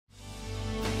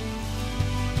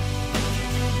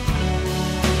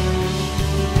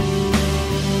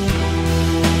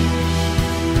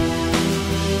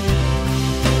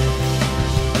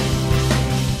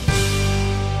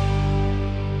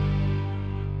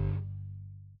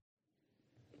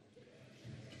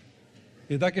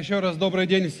Итак, еще раз добрый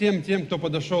день всем тем, кто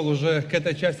подошел уже к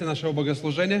этой части нашего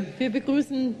богослужения. Wir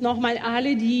begrüßen nochmal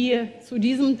alle, die zu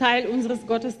diesem Teil unseres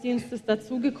Gottesdienstes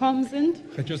dazugekommen sind.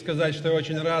 Хочу сказать, что я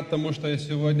очень рад тому, что я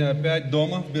сегодня опять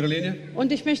дома в Берлине.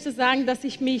 Und ich möchte sagen, dass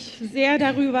ich mich sehr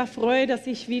darüber freue, dass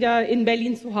ich wieder in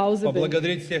Berlin zu Hause bin.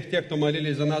 Поблагодарить всех тех, кто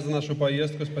молились за нас, за нашу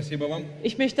поездку. Спасибо вам.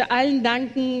 Ich möchte allen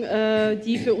danken,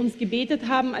 die für uns gebetet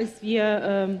haben, als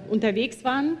wir unterwegs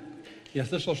waren. Я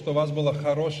слышал, что у вас было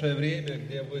хорошее время,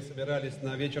 где вы собирались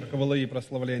на вечер хвалы и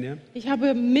прославления. Ich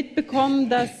habe mitbekommen,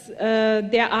 dass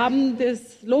der Abend des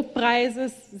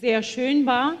Lobpreises sehr schön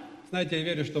war. Знаете, я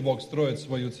верю, что Бог строит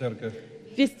свою церковь,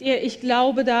 Wisst ihr, ich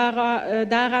glaube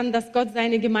daran, dass Gott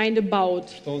seine Gemeinde baut,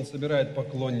 что Он собирает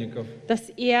поклонников, dass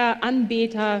er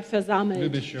Anbeter versammelt,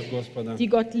 любящих Господа. die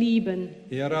Gott lieben.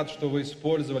 И я рад, что вы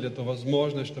использовали эту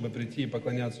возможность, чтобы прийти и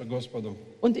поклоняться Господу.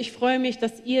 Und ich freue mich,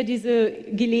 dass ihr diese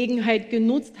Gelegenheit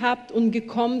genutzt habt und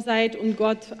gekommen seid und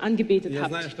Gott angebetet Я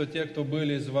знаю, habt. что те, кто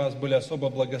были из вас, были особо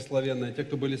благословенны. Те,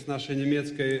 кто были с нашей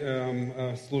немецкой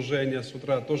служения с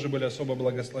утра, тоже были особо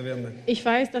благословенны. Ich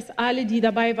weiß, dass alle, die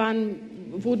dabei waren,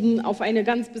 wurden auf eine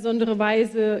ganz besondere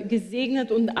Weise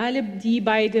gesegnet und alle, die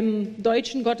bei dem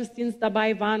deutschen Gottesdienst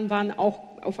dabei waren, waren auch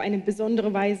auf eine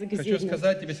besondere Weise Хочу gesegnet.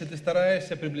 сказать тебе, если ты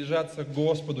стараешься приближаться к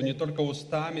Господу не только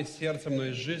устами, сердцем, но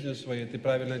и жизнью своей, ты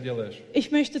правильно делаешь.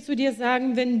 Ich möchte zu dir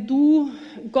sagen, wenn du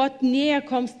Gott näher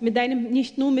kommst,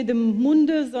 nicht nur mit dem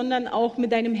Munde, sondern auch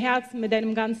mit deinem Herzen, mit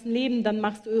deinem ganzen Leben,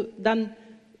 dann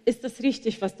ist das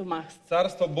richtig, was du machst.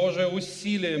 Царство Божие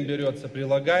усилием берется,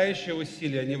 прилагающие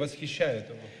усилия не восхищают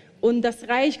его. Und das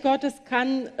Reich Gottes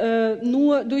kann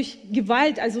nur durch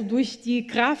Gewalt, also durch die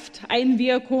Kraft,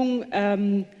 Einwirkung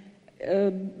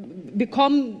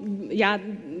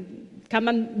kann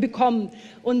man bekommen.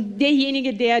 Und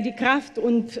derjenige, der die Kraft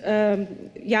und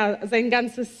seine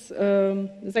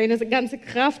ganze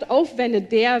Kraft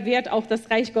aufwendet, der wird auch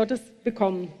das Reich Gottes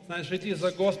bekommen. Знаешь, идти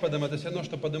за Господом, это все равно,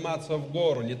 что подниматься в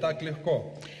гору, не так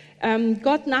легко.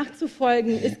 Gott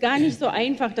nachzufolgen ist gar nicht so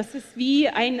einfach. Das ist wie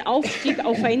ein Aufstieg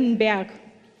auf einen Berg.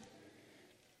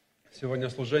 Сегодня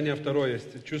служение второе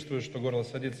есть. Чувствую, что горло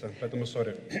садится, поэтому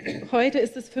сори. Heute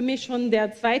ist es für mich schon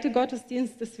der zweite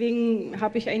Gottesdienst, deswegen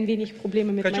habe ich ein wenig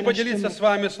Probleme mit Хочу meiner поделиться Stimme. с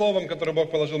вами словом, которое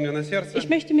Бог положил мне на сердце. Ich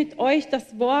möchte mit euch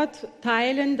das Wort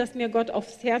teilen, das mir Gott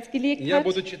aufs Herz gelegt Я hat.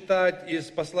 буду читать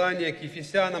из послания к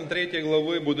Ефесянам 3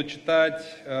 главы, буду читать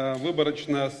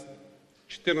выборочно с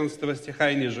 14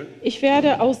 стиха и ниже. Ich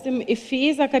werde aus dem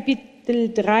Epheser Kapitel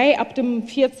 3 ab dem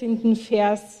 14.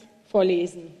 Vers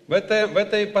vorlesen. В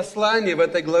этой послании, в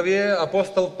этой главе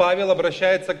апостол Павел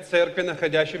обращается к церкви,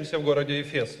 находящимся в городе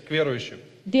Ефес, к верующим.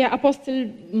 Der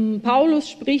Apostel Paulus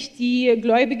spricht die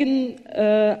Gläubigen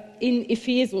in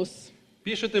Ephesus.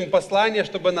 Пишет им послание,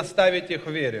 чтобы наставить их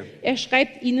в вере. Er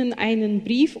schreibt ihnen einen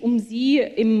Brief, um sie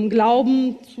im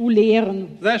Glauben zu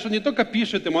lehren. Знаешь, он не только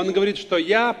пишет им, он говорит, что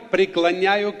я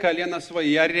преклоняю колено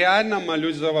свои. Я реально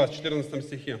молюсь за вас, в 14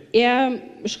 стихе. Er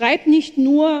schreibt nicht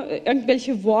nur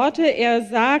irgendwelche Worte, er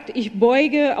sagt, ich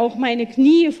beuge auch meine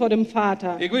Knie vor dem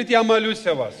Vater. И говорит, я молюсь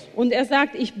о вас. Und er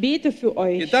sagt, ich bete für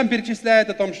И euch. там перечисляет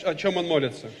о чем он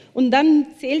молится. Und dann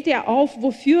zählt er auf,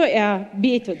 wofür er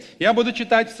betet. Я буду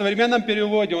читать в современном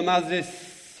переводе, у нас здесь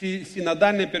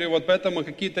синодальный перевод, поэтому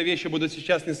какие-то вещи будут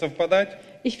сейчас не совпадать.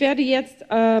 Ich werde jetzt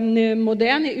eine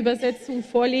moderne Übersetzung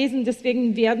vorlesen,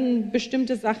 deswegen werden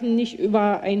bestimmte Sachen nicht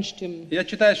übereinstimmen. Я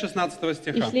читаю 16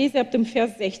 стиха. Ich lese ab dem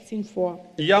Vers 16 vor.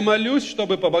 «Я молюсь,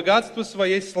 чтобы по богатству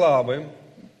своей славы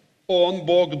Он,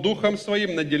 Бог, Духом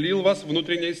Своим наделил вас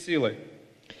внутренней силой».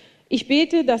 Ich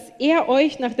bete, dass er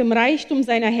euch nach dem Reichtum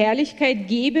seiner Herrlichkeit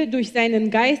gebe, durch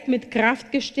seinen Geist mit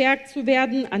Kraft gestärkt zu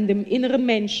werden an dem inneren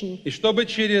Menschen. И чтобы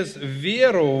через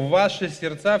веру в ваши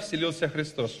сердца вселился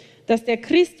Христос. Dass der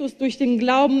Christus durch den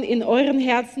Glauben in euren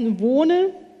Herzen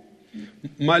wohne.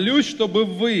 Молюсь, чтобы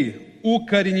вы,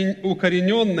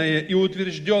 укорененные и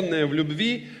утвержденные в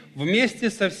любви, вместе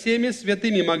со всеми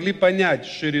святыми могли понять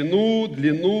ширину,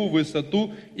 длину,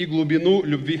 высоту и глубину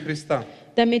любви Христа.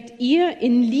 Damit ihr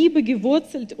in Liebe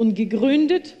gewurzelt und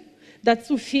gegründet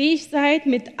dazu fähig seid,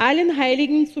 mit allen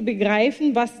Heiligen zu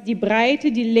begreifen, was die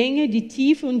Breite, die Länge, die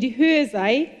Tiefe und die Höhe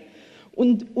sei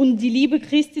und die Liebe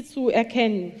Christi zu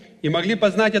erkennen. И могли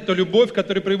познать эту любовь,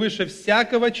 которая превыше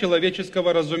всякого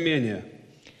человеческого разумения.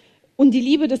 Und die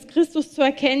Liebe des Christus zu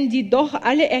erkennen, die doch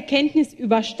alle Erkenntnis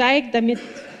übersteigt, damit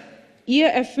ihr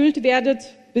erfüllt werdet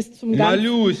bis zum Ganzen.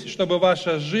 Молюсь, чтобы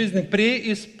ваша жизнь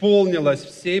преисполнилась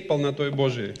всей полнотой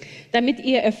Божией. Damit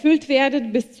ihr erfüllt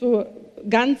werdet bis zur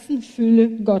ganzen Fülle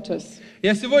Gottes.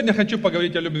 Я сегодня хочу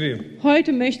поговорить о любви.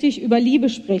 Heute möchte ich über Liebe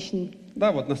sprechen.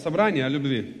 Да, вот на собрании о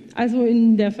любви. Also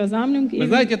in der Versammlung Вы eben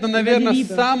знаете, это, über die наверное,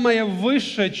 Liebe. самое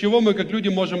высшее, чего мы как люди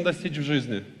можем достичь в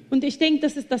жизни. Und ich denke,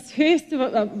 das ist das Höchste,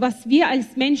 was wir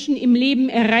als Menschen im Leben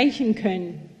erreichen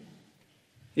können.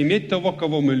 Иметь того,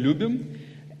 кого мы любим,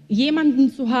 Jemanden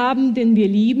zu haben, den wir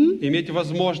lieben, иметь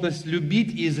возможность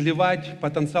любить и изливать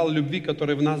потенциал любви,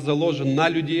 который в нас заложен, на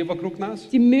людей вокруг нас.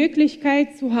 die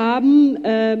Möglichkeit zu haben,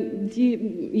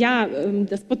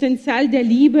 das Potenzial der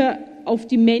Liebe auf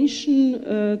die Menschen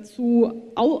zu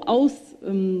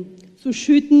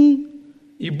schütten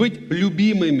И быть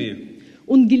любимыми.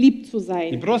 und geliebt zu Не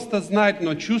sein. просто знать,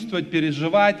 но чувствовать,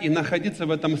 переживать и находиться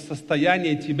в этом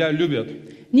состоянии, тебя любят.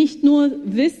 Nicht nur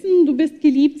wissen, du bist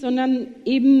geliebt, sondern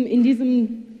eben in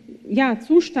diesem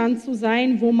Zustand zu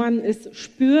sein, wo man es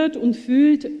spürt und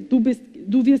fühlt, du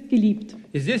wirst geliebt.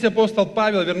 И здесь апостол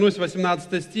Павел, вернусь в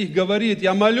 18 стих, говорит: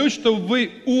 «Я молюсь, чтобы вы,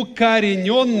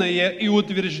 укорененные и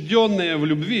утвержденные в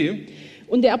любви,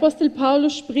 Und der Apostel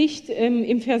Paulus spricht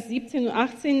im Vers 17 und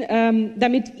 18,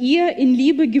 damit ihr in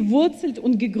Liebe gewurzelt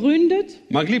und gegründet,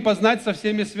 могли познать со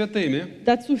всеми святыми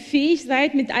dazu fähig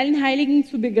seid, mit allen Heiligen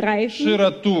zu begreifen,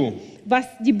 широту, was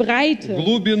die Breite,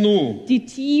 глубину, die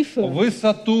Tiefe,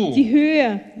 высоту, die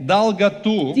Höhe,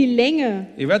 долготу». die Länge.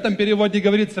 И в этом переводе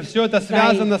говорится, все это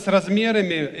связано с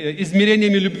размерами,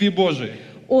 измерениями любви Божией.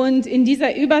 Und in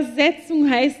dieser Übersetzung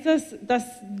heißt es, dass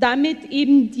damit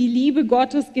eben die Liebe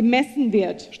Gottes gemessen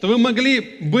wird. Что вы могли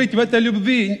быть в этой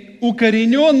любви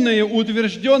укорененные,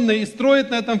 утвержденные и строить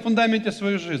на этом фундаменте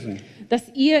свою жизнь. Dass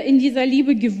ihr in dieser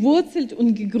Liebe gewurzelt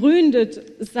und gegründet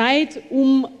seid,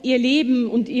 um ihr Leben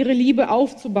und ihre Liebe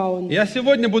aufzubauen. Я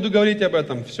сегодня буду говорить об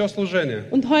этом, все служение.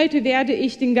 Und heute werde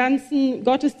ich den ganzen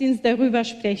Gottesdienst darüber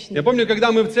sprechen. Я помню,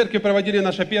 когда мы в церкви проводили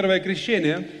наше первое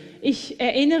крещение, Ich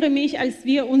erinnere mich, als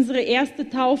wir unsere erste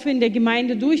Taufe in der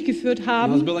Gemeinde durchgeführt у нас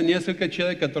haben, было несколько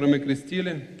человек, которые мы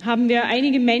крестили. haben wir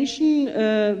einige Menschen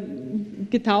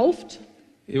getauft.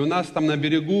 И у нас там на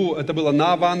берегу, это было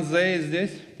на Ванзее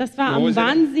здесь, Das war на am озере.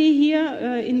 Wannsee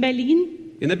hier in Berlin.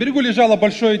 И на берегу лежало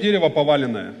большое дерево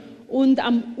поваленное. Und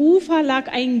am Ufer lag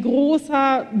ein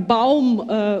großer Baum,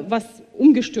 was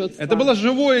umgestürzt Это war. было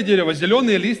живое дерево,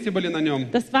 зеленые листья были на нем.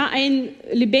 Das war ein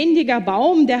lebendiger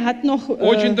Baum, der hat noch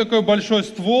Очень такой большой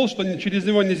ствол, что через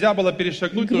него нельзя было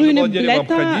перешагнуть, нужно grüne было дерево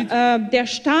Blätter. обходить. Der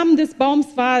Stamm des Baums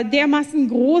war dermaßen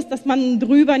groß, dass man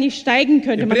drüber nicht steigen И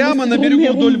könnte. Man прямо на musste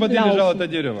берегу вдоль drumherum воды лежало это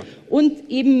laufen. дерево. Und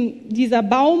eben dieser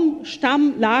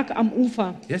Baumstamm lag am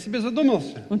Ufer. Я себе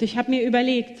задумался. Und ich habe mir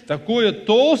überlegt, Такое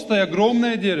толстое,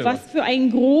 огромное дерево was für ein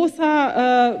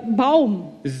großer Baum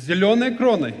с зеленой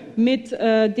кроной. mit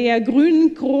der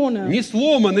grünen Krone. Не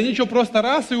сломано, ничего, просто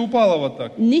раз и упало вот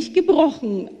так. Nicht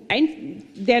gebrochen,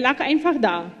 der lag einfach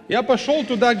da. Я пошел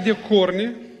туда, где корни,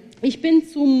 Ich bin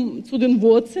zu den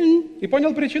Wurzeln и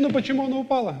понял причину, почему оно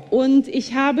упало. und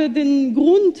ich habe den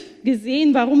Grund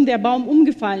gesehen, warum der Baum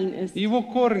umgefallen ist. Его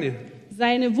корни.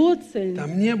 Seine Wurzeln.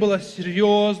 Там не было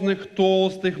серьезных,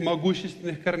 толстых,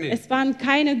 могущественных корней. Es waren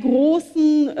keine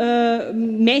großen,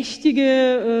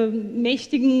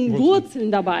 mächtigen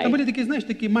Wurzeln dabei. Там были такие, знаешь,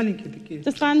 такие маленькие такие.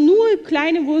 Das waren nur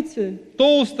kleine Wurzeln.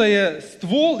 Толстый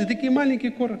ствол и такие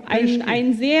маленькие корни.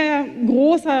 Ein sehr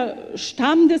großer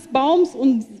Stamm des Baums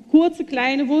und kurze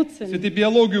kleine Если Wurzeln. ты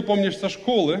биологию помнишь со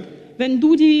школы, Wenn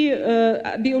du die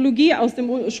Biologie aus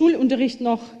dem Schulunterricht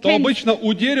noch то kennst, обычно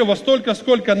у дерева столько,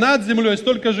 сколько над землей,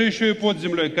 столько же еще и под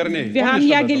землей корней. wir haben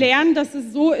Помнишь ja об этом? gelernt, dass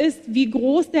es so ist, wie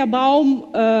groß der Baum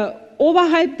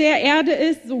oberhalb der Erde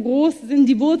ist, so groß sind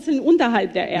die Wurzeln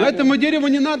unterhalb der Но Erde. этому дереву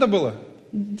не надо было.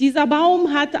 Dieser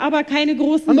Baum hat aber keine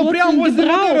großen Оно прямо Wurzeln возле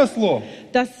воды gebraucht. росло.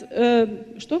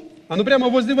 Stopp. Оно прямо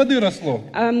возле воды росло.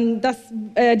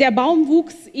 Der Baum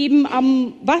wuchs eben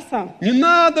am Wasser. Не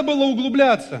надо было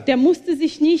углубляться. Der musste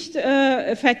sich nicht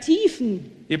vertiefen.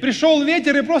 И пришел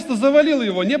ветер и просто завалил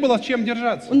его. Не было чем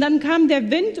держаться. Und dann kam der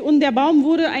Wind und der Baum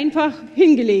wurde einfach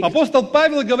hingelegt. Апостол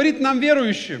Павел говорит нам,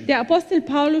 верующим, Der Apostel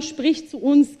Paulus spricht zu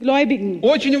uns Gläubigen.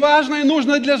 очень важно и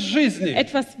нужно для жизни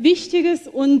Etwas Wichtiges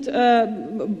und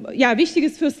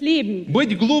Wichtiges fürs Leben.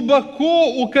 быть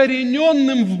глубоко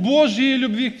укорененным в Божьей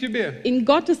любви к тебе. In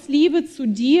Gottes Liebe zu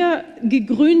dir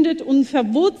gegründet und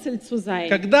verwurzelt zu sein.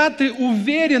 Когда ты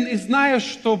уверен и знаешь,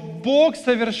 что Бог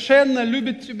совершенно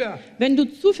любит тебя. Wenn du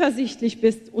zuversichtlich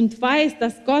bist und weißt,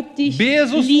 dass Gott dich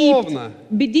Безусловно.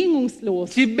 liebt, bedingungslos,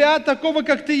 Тебя такого,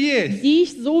 как ты есть.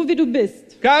 dich so wie du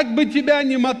bist, Как бы тебя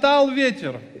ни мотал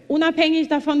ветер, unabhängig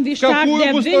davon, wie stark какую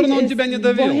der бы сторону он Wind тебя не ist,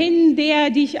 давил. wohin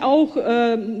der dich auch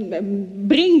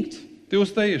bringt, ты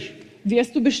устоишь.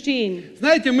 wirst du bestehen.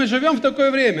 Знаете, мы живем в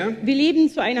такое время, Wir leben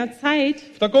zu einer Zeit,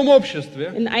 в таком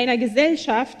обществе, in einer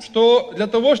Gesellschaft, что для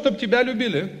того, чтобы тебя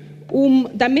любили,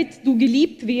 damit du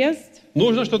geliebt wirst,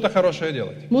 нужно что-то хорошее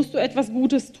делать. musst du etwas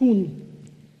Gutes tun.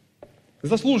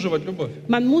 Заслуживать любовь.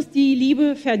 Man muss die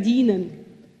Liebe verdienen.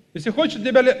 Если хочешь, чтобы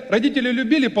тебя родители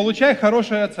любили, получай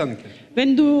хорошие оценки.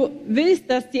 Wenn du willst,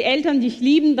 dass die Eltern dich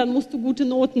lieben, dann musst du gute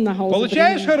Noten nach Hause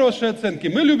Получаешь bringen. хорошие оценки,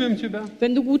 мы любим тебя.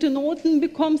 Wenn du gute Noten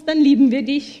bekommst, dann lieben wir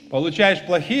dich. Получаешь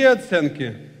плохие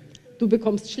оценки, Du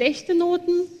bekommst schlechte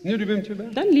Noten, не любим тебя.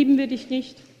 dann lieben wir dich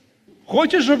nicht.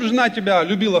 Хочешь, чтобы жена тебя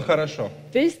любила хорошо?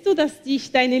 Willst du, dass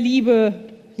dich deine Liebe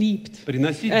liebt?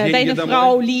 Приноси деньги Deine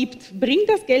Frau домой. liebt? Bring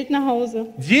das Geld nach Hause.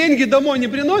 Деньги домой не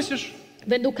приносишь?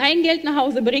 Wenn du kein Geld nach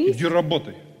Hause bringst, Иди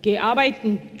работай. geh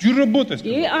arbeiten. Иди работай,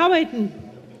 Geh сказал. arbeiten.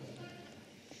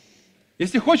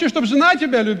 Если хочешь, чтобы жена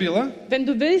тебя любила, Wenn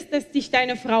du willst, dass dich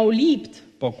deine Frau liebt,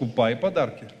 покупай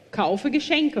подарки. kaufe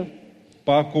Geschenke.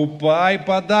 Покупай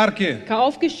подарки.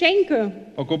 Kauf Geschenke.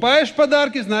 Покупаешь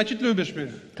подарки, значит, любишь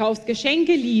меня. Kaufst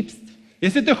Geschenke, liebst.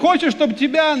 Если ты хочешь, чтобы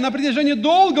тебя на протяжении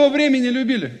долгого времени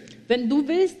любили, Wenn du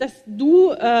willst, dass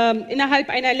du innerhalb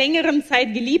einer längeren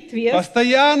Zeit geliebt wirst,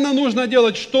 постоянно нужно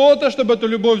делать что-то, чтобы эту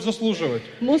любовь заслуживать.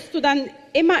 musst du dann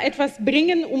immer etwas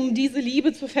bringen, um diese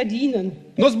Liebe zu verdienen.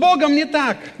 Но с Богом не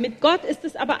так. Mit Gott ist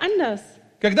es aber anders.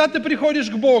 Когда ты приходишь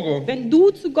к Богу Wenn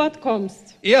du zu Gott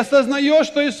kommst и осознаешь,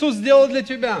 что Иисус сделал для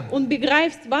тебя, und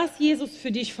begreifst, was Jesus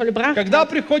für dich vollbracht когда hat,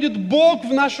 приходит Бог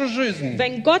в нашу жизнь,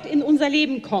 wenn Gott in unser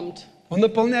Leben kommt, Он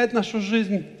наполняет нашу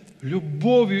жизнь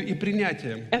любовью и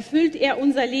принятием. erfüllt er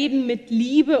unser Leben mit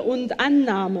Liebe und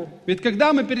Annahme. Ведь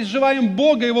когда мы переживаем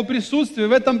Бога, Его присутствие,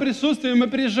 в этом присутствии мы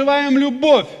переживаем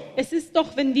любовь. Es ist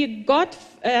doch, wenn wir Gott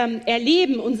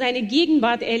erleben und seine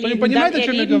Gegenwart erleben, понимаете, dann о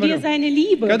чем я erleben wir говорю? seine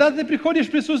Liebe. Когда ты приходишь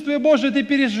в присутствие Божие, ты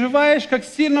переживаешь, как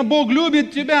сильно Бог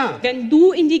любит тебя. Wenn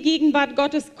du in die Gegenwart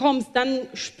Gottes kommst, dann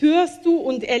spürst du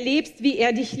und erlebst, wie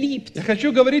er dich liebt. Я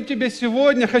хочу говорить тебе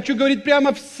сегодня, хочу говорить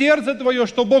прямо в сердце твое,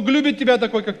 что Бог любит тебя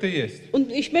такой, как ты есть.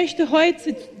 Und ich möchte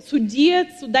heute zu dir,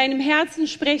 zu deinem Herzen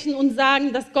sprechen und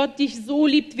sagen, dass Gott dich so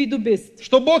liebt, wie du bist.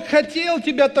 Что Бог хотел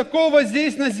тебя такого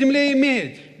здесь на земле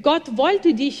иметь. Gott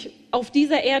wollte dich auf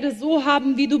dieser Erde so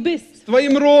haben, wie du bist. С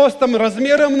твоим ростом,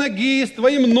 размером ноги, с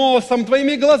твоим носом,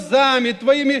 твоими глазами,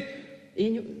 твоими...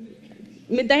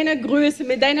 Mit deiner Größe,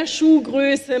 mit deiner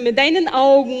Schuhgröße, mit deinen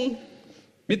Augen,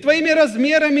 Mit твоими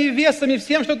размерами и весами,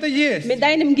 всем, что ты есть. mit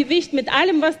deinem Gewicht, mit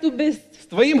allem, was du bist, С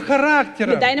твоим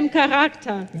характером. mit deinem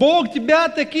Charakter. Бог тебя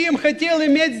таким хотел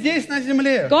иметь здесь на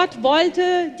земле. Gott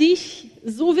wollte dich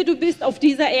so, wie du bist, auf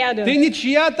dieser Ты Erde. не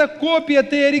чья-то копия,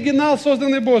 ты оригинал,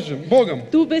 созданный Богом.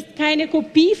 Du bist keine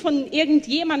Kopie von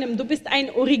irgendjemandem, du bist ein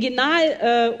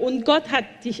Original und Gott hat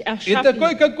dich И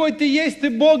такой, erschaffen. какой ты есть, ты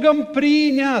Богом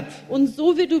принят. Und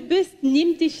so, wie du bist,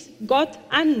 nimmt dich Gott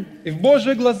an. И в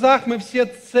Божьих глазах мы все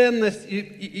ценность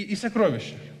и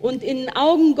сокровища. Und in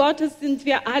Augen Gottes sind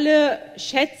wir alle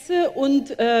Schätze und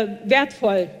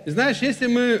wertvoll. И знаешь, если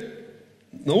мы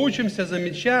научимся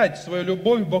замечать свою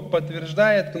любовь, Бог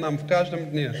подтверждает к нам в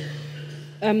каждом дне.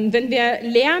 Wenn wir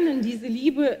lernen, diese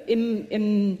Liebe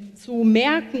zu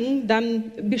merken,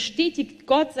 dann bestätigt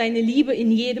Gott seine Liebe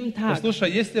in jedem Tag.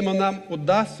 Послушай, если нам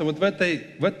удастся вот в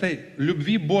этой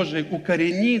любви Божьей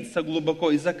укорениться глубоко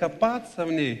и закопаться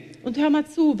в ней, Und hör mal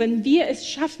zu, wenn wir es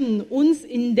schaffen, uns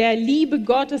in der Liebe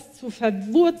Gottes zu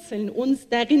verwurzeln, uns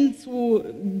darin zu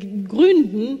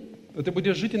gründen, то ты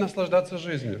будешь жить и наслаждаться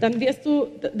жизнью. dann wirst du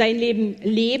dein Leben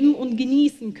leben und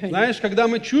genießen können. Знаешь, когда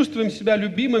мы чувствуем себя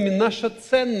любимыми, наша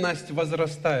ценность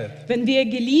возрастает. Wenn wir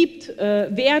geliebt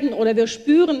werden oder wir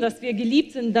spüren, dass wir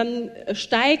geliebt sind, dann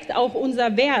steigt auch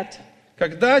unser Wert.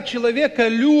 Когда человека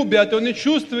любят, он не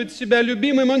чувствует себя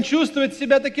любимым, он чувствует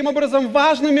себя таким образом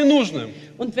важным и нужным.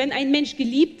 Und wenn ein Mensch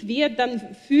geliebt wird, dann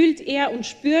fühlt er und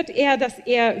spürt er, dass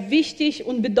er wichtig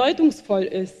und bedeutungsvoll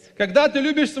ist. Когда ты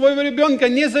любишь своего ребенка,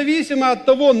 независимо от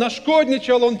того,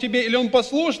 нашкодничал он тебе или он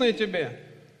послушный тебе,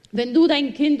 Wenn du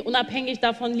dein Kind unabhängig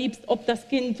davon liebst, ob das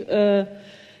Kind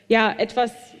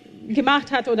etwas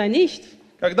gemacht hat oder nicht,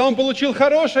 когда он получил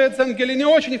хорошие оценки или не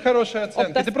очень хорошие ob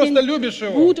оценки, das ты просто Kind любишь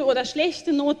его. gute oder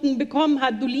schlechte Noten bekommen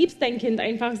hat, du liebst dein Kind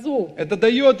einfach so. Это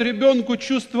дает ребенку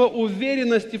чувство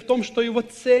уверенности в том, что его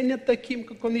ценят таким,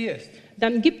 как он есть.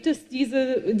 Dann gibt es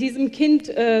diesem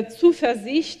Kind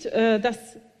Zuversicht, dass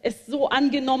es so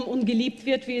angenommen und geliebt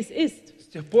wird, wie es ist.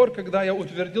 С тех пор, когда я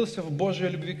утвердился в Божьей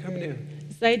любви ко мне,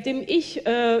 Seitdem ich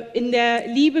in der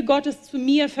Liebe Gottes zu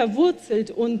mir verwurzelt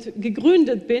und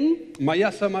gegründet bin,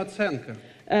 моя самооценка,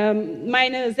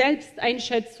 meine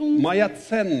Selbsteinschätzung моя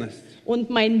ценность und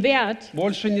mein Wert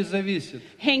больше не зависит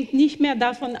hängt nicht mehr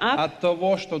davon ab, от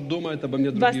того, что думают обо мне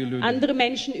was другие люди. andere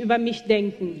Menschen über mich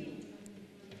denken.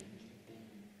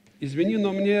 Извини,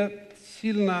 но мне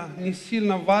не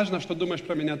сильно важно, что думаешь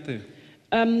про меня ты.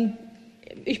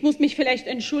 Ich muss mich vielleicht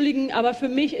entschuldigen, aber für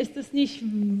mich ist es nicht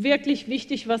wirklich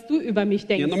wichtig, was du über mich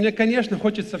Не, но denkst. мне, конечно,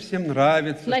 хочется всем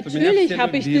нравиться, чтобы меня Natürlich все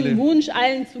habe ich den любили. Wunsch,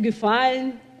 allen zu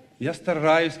gefallen. Я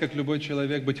стараюсь, как любой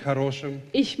человек, быть хорошим.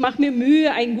 Ich mache mir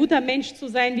Mühe, ein guter Mensch zu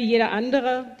sein wie jeder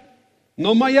andere.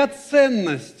 Но моя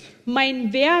ценность,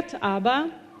 Mein Wert aber,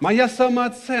 моя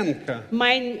самооценка,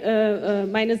 meine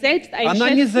она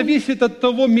не Selbsteinschätzung зависит от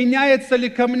того, меняется ли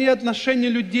ко мне отношение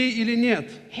людей или нет.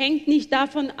 hängt nicht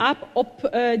davon ab, ob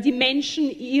die Menschen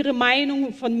ihre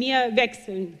Meinung von mir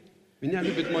wechseln. Меня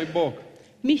любит мой Бог.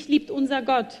 Mich liebt unser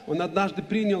Gott. Он однажды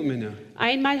принял меня.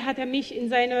 Einmal hat er mich in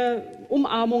seine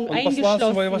Umarmung Он послал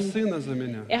своего eingeschlossen. сына за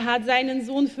меня. Er hat seinen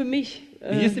Sohn für mich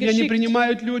И если меня не geschickt.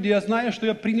 принимают люди, я знаю, что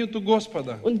я принят у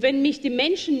Господа. Und wenn mich die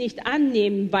Menschen nicht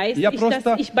annehmen, weiß Я ich, просто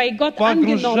dass ich bei Gott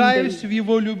angenommen погружаюсь bin. в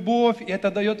Его любовь, и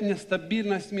это дает мне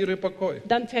стабильность, мир и покой.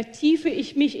 Dann vertiefe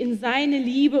ich mich in seine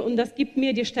Liebe und das gibt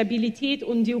mir die Stabilität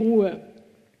und die Ruhe.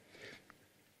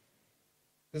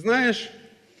 Ты знаешь,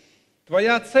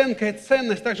 твоя оценка и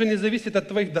ценность также не зависит от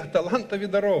твоих талантов и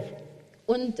даров.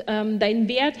 Und dein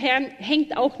Wert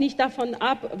hängt auch nicht davon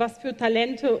ab, was für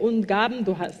Talente und Gaben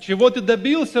du hast. Чего ты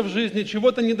добился в жизни,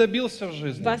 чего ты не добился в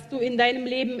жизни. Was du in deinem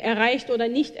Leben erreicht oder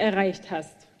nicht erreicht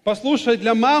hast. Послушай,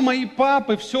 для мамы и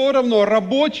папы все равно,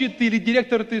 рабочий ты или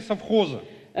директор ты совхоза.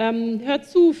 Hör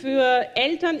zu, für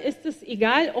Eltern ist es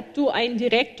egal, ob du ein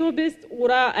Direktor bist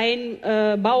oder ein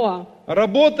Bauer.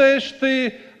 Работаешь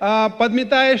ты,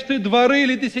 подметаешь ты дворы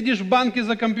или ты сидишь в банке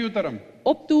за компьютером.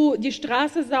 Ob du die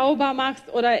Straße sauber machst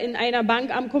oder in einer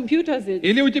Bank am Computer sitzt.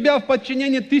 Или у тебя в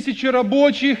подчинении тысячи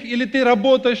рабочих, или ты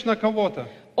работаешь на кого-то.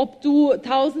 Ob du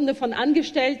Tausende von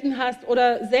Angestellten hast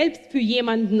oder selbst für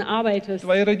jemanden arbeitest.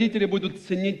 Твои родители будут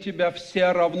ценить тебя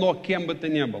все равно, кем бы ты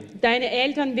ни был. Deine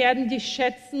Eltern werden dich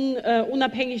schätzen,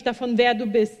 unabhängig davon, wer du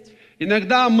bist.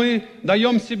 Иногда мы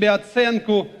даем себе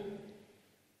оценку,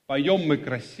 поем мы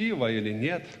красиво или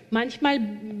нет. Manchmal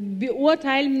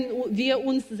beurteilen wir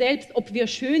uns selbst, ob wir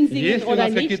schön singen Есть ли у oder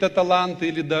нас nicht. какие-то таланты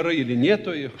или дары, или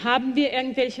нету их. Haben wir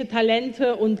irgendwelche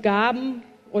Talente und Gaben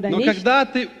oder Но nicht? когда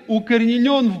ты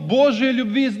укоренен в Божьей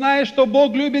любви, знаешь, что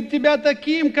Бог любит тебя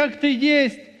таким, как ты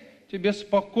есть, тебе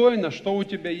спокойно, что у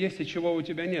тебя есть и чего у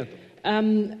тебя нет.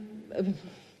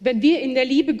 Wenn wir in der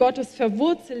Liebe Gottes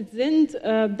verwurzelt sind,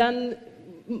 dann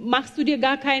machst du dir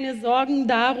gar keine Sorgen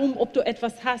darum, ob du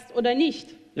etwas hast oder nicht.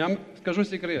 Я вам скажу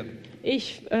секрет.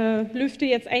 Ich lüfte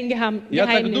jetzt ein Я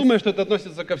так Geheimnis. думаю, что это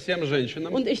относится ко всем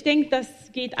женщинам. Und ich denke, das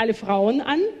geht alle Frauen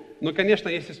an. Но, конечно,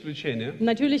 есть исключения.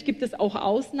 Natürlich gibt es auch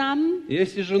Ausnahmen.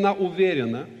 Если жена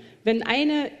уверена, Wenn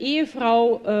eine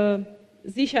Ehefrau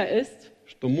sicher ist,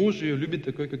 что муж ее любит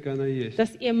такой, какая она есть,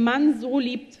 dass ihr Mann so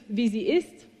liebt, wie sie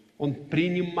ist, он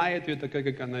принимает ее такой,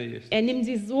 как она есть, er nimmt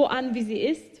sie so an, wie sie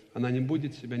ist, она не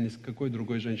будет себя ни с какой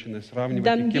другой женщиной сравнивать,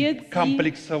 Dann и wird sie-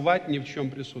 комплексовать ни в чем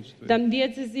присутствует. dann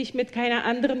wird sie sich mit keiner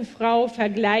anderen Frau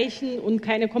vergleichen und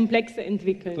keine Komplexe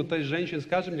entwickeln. Кто-то из женщин,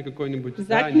 скажет мне какой-нибудь, да,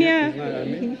 Sagt нет, mir не знаю,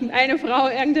 аминь. eine Frau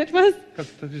irgendetwas?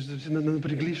 Как-то все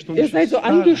напряглись, что он Ihr сейчас seid so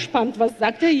скажет. angespannt. Was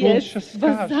sagt er Что он jetzt? сейчас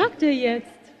Was скажет? sagt er jetzt?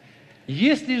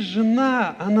 Если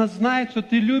жена, она знает, что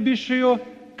ты любишь ее,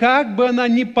 как бы она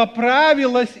ни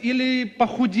поправилась или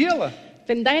похудела,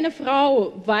 Wenn deine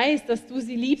Frau weiß, dass du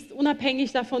sie liebst,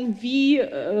 unabhängig davon, wie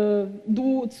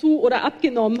du zu oder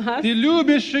abgenommen hast, ты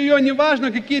любишь ее,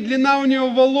 неважно, какие длина у нее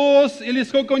волос или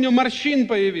сколько у нее морщин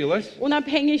появилось,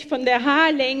 unabhängig von der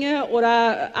Haarlänge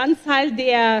oder Anzahl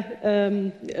der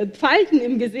Falten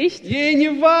im Gesicht, ей не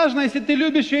важно, если ты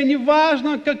любишь ее, не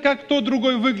важно, как кто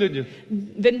другой выглядит.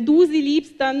 wenn du sie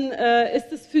liebst, dann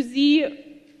ist es für sie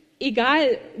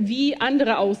egal, wie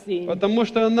andere aussehen. Потому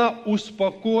что она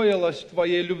успокоилась в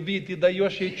твоей любви, ты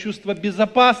даешь ей чувство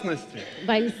безопасности.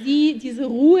 Weil sie diese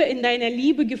Ruhe in deiner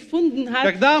Liebe gefunden hat.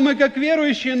 Когда мы, как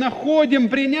верующие, находим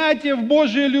принятие в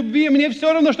Божьей любви, мне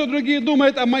все равно, что другие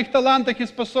думают о моих талантах и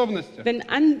способностях.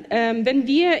 Wenn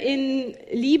wir in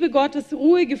Liebe Gottes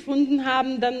Ruhe gefunden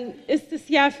haben, dann ist es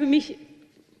ja für mich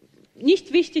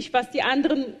nicht wichtig, was die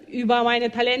anderen über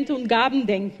meine Talente und Gaben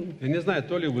denken. Я не знаю,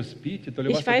 то ли вы спите, то ли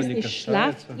вас Ich это weiß не nicht,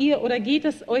 schlaft касается. ihr oder geht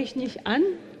es euch nicht an?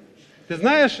 Ты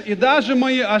знаешь, и даже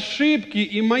мои ошибки,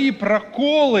 и мои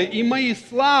проколы, и мои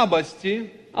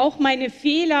слабости Auch meine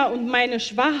Fehler und meine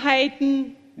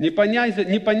Schwachheiten не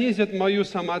понизят мою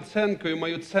самооценку и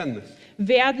мою ценность.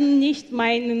 werden nicht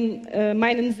mein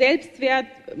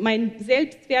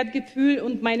Selbstwertgefühl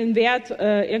und meinen Wert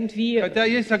irgendwie Хотя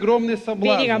есть огромный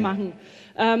weniger соблазн. machen.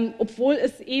 Obwohl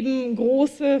es eben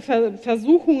große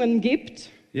Versuchungen gibt.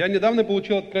 Я недавно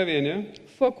получил откровение,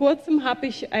 Vor kurzem habe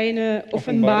ich eine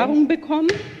Offenbarung bekommen,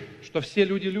 что все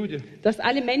люди люди. dass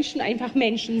alle Menschen einfach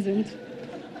Menschen sind.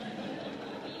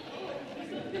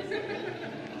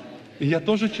 И я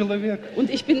тоже человек. Und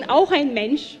ich bin auch ein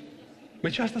Mensch. Мы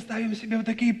часто ставим себе вот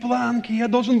такие планки, я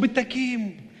должен быть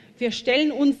таким. Wir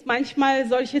stellen uns manchmal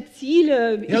solche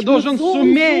Ziele. Я Ich muss должен so und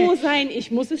суметь. so sein, ich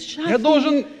muss es Я schaffen.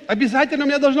 должен, обязательно у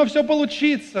меня должно все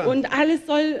получиться. Und alles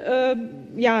soll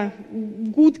ja,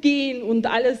 gut gehen und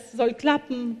alles soll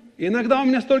klappen. И иногда у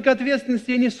меня столько ответственности,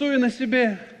 я несу ее на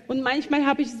себе. Und manchmal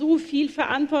habe ich so viel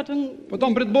Verantwortung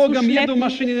Потом пред zu Богом еду в schleppen.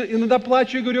 машине, иногда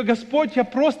плачу и говорю: Господь, я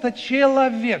просто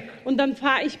человек. Und dann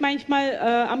fahre ich manchmal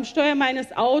am Steuer meines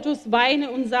Autos, weine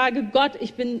und sage, Gott,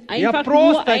 ich bin Я einfach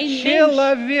nur просто ein Mensch.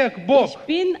 человек, Ich Бог.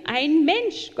 bin ein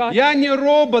Mensch, Gott. Я не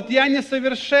робот, я не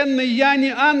совершенный, я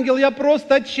не ангел, я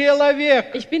просто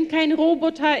человек. Ich bin kein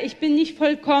Roboter, ich bin nicht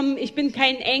vollkommen, ich bin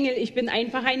kein Engel, ich bin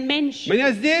einfach ein Mensch. У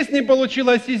меня здесь не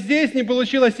получилось, и здесь не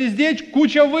получилось, и здесь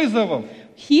куча вызовов.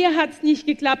 Hier hat es nicht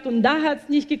geklappt und da hat es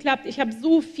nicht geklappt. Ich habe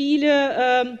so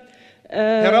viele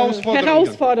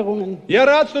Herausforderungen. Я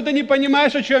рад, что ты не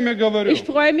понимаешь, о чем я говорю. Ich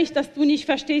freue mich, dass du nicht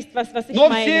verstehst, was ich Но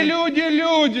все meine. люди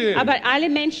люди. Aber alle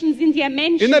Menschen sind ja И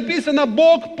Menschen. написано,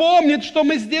 Бог помнит, что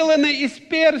мы сделаны из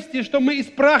персти, что мы из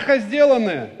праха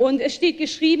сделаны. Und es steht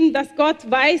geschrieben, dass Gott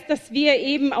weiß, dass wir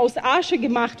eben aus Asche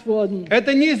gemacht wurden.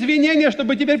 Это не извинение,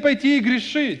 чтобы теперь пойти и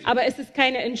грешить. Aber es ist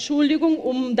keine Entschuldigung,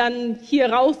 um dann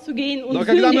hier rauszugehen und Но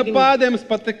когда мы sündigen. падаем,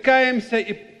 спотыкаемся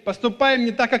и поступаем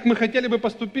не так, как мы хотели бы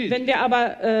поступить, Wenn wir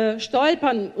aber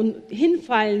stolpern und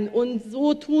hinfallen und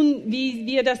so tun, wie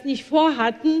wir das nicht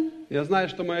vorhatten, я знаю,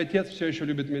 что мой отец все еще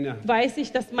любит меня. weiß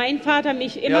ich, dass mein Vater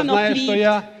mich immer Я noch знаю, что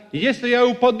liebt. если я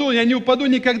упаду, я не упаду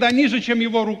никогда ниже, чем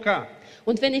его рука.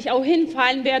 Und wenn ich auch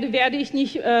hinfallen werde, werde ich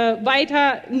nicht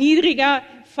weiter niedriger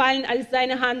fallen als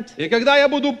seine Hand. И когда я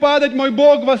буду падать, мой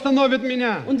Бог восстановит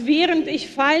меня. Und während ich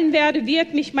fallen werde,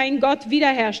 wird mich mein Gott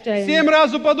wiederherstellen. 7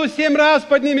 раз упаду, 7 раз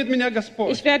поднимет меня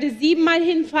Господь. Ich werde 7-mal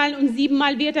hinfallen und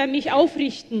 7-mal wird er mich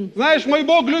aufrichten. Знаешь, мой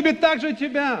Бог любит также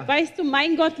тебя. Weißt du,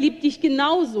 mein Gott liebt dich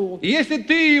genauso. И если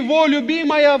ты его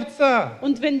любимая овца,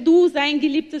 Und wenn du sein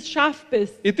geliebtes Schaf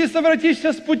bist и ты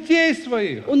совратишься с путей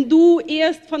своих, und du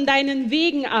irrst von deinen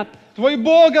Wegen ab, твой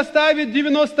Бог оставит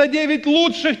 99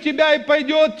 лучших тебя и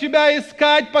пойдет тебя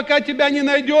искать, пока тебя не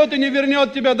найдет и не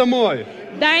вернет тебя домой.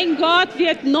 dein Gott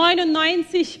wird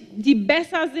 99, die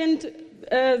besser sind,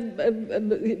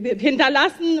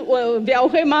 hinterlassen, wer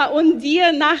auch immer, und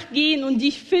dir nachgehen und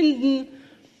dich finden.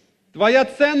 Твоя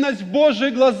ценность в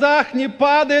Божьих глазах не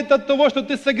падает от того, что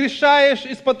ты согрешаешь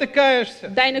и спотыкаешься.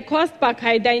 Deine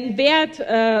Kostbarkeit, dein Wert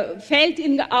fällt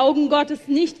in den Augen Gottes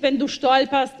nicht, wenn du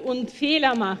stolperst und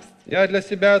Fehler machst. Я для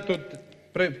себя тут,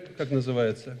 как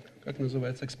называется,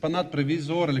 экспонат,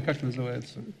 провизор или как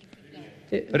называется?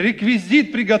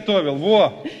 Реквизит приготовил,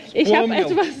 во, Ich habe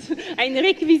вспомнил. ein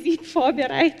Requisit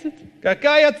vorbereitet.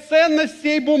 Какая ценность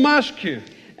всей бумажки?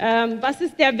 Was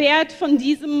ist der Wert von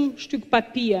diesem Stück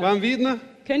Papier? Вам видно?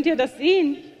 Könnt ihr das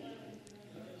sehen?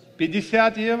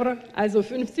 50 евро, Also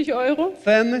 50 Euro,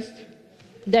 ценность.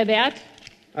 der Wert.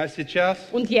 А сейчас?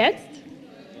 Und jetzt?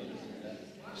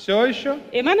 Все еще?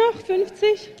 Immer noch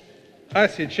 50? А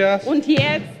сейчас? Und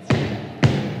jetzt?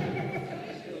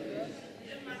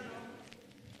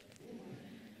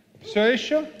 Все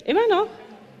еще? Immer noch?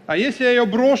 А если я ее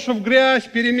брошу в грязь,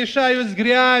 перемешаю с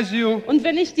грязью, Und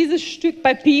wenn ich dieses Stück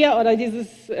Papier oder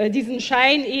diesen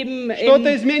Schein eben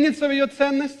что-то изменится в ее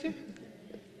ценности?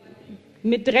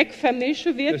 mit Dreck vermische,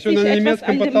 Я wird sich сегодня на etwas немецком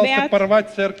an dem пытался Wert. порвать,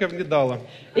 церковь не дала.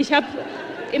 Ich habe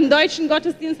im deutschen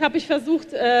Gottesdienst habe ich versucht,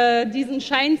 diesen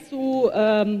Schein zu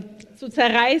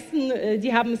zerreißen.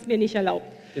 Die haben es mir nicht erlaubt.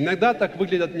 Иногда так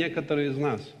выглядят некоторые из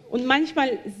нас. Und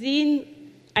manchmal sehen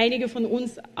einige von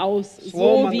uns aus, so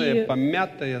Сломанные, wie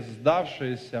помятые,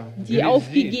 сдавшиеся, в die грязи.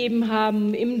 aufgegeben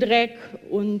haben im Dreck.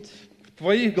 Und В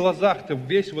твоих глазах ты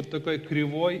весь вот такой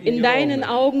кривой и in deinen неровный.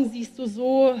 Augen siehst du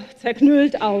so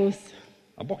zerknüllt aus.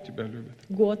 А Бог тебя любит.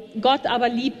 Gott aber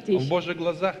liebt В dich. Божьих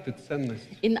глазах ты ценность.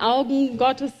 In Augen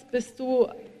Gottes bist du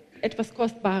etwas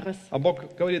Kostbares. А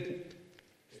Бог говорит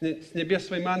с небес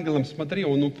своим ангелом: смотри,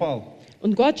 он упал.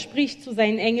 Und Gott spricht zu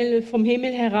seinen Engeln vom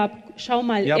Himmel herab, schau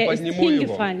mal, Я er ist подниму его.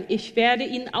 hingefallen. Ich werde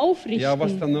ihn Я aufrichten.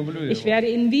 восстановлю Ich его. werde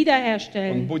ihn Он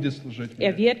wiederherstellen. будет служить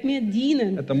Er мне. wird mir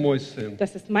dienen. Это мой сын.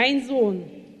 Das ist mein Sohn.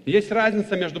 Есть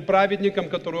разница между праведником,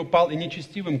 который упал, и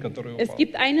нечестивым, который Es упал.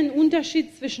 gibt einen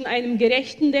Unterschied zwischen einem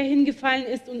Gerechten, der hingefallen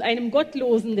ist, und einem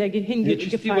Gottlosen, der Нечестивый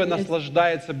hingefallen ist.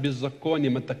 наслаждается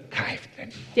беззаконием. Это кайф для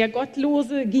них. Der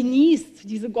Gottlose genießt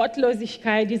diese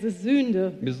Gottlosigkeit, diese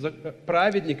Sünde.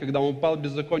 Праведник, когда он упал в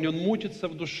беззаконие, он мучится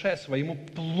в душе своей. Ему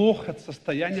плохо от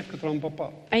состояния, в которое он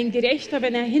попал. Ein Gerechter,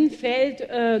 wenn er hinfällt,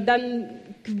 dann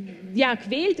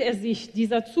quält er sich,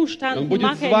 dieser Он Zustand будет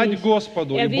mag er звать nicht.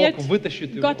 Господу, и Er wird Бог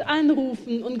вытащит его. Gott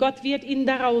anrufen und Gott wird ihn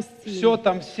da Все rausziehen.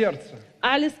 там в сердце.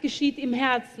 Alles geschieht im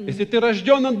Herzen. Если ты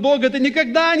рожден от Бога, ты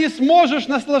никогда не сможешь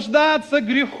наслаждаться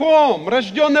грехом.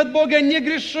 Рожденный от Бога не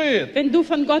грешит. Wenn du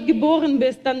von Gott geboren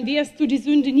bist, dann wirst du die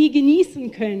Sünde nie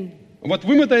genießen können. Вот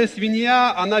вымытая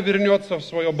свинья, она вернется в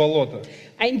свое болото.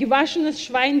 Ein gewaschenes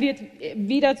Schwein wird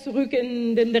wieder zurück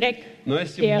in den Dreck Но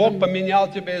если Бог kehren.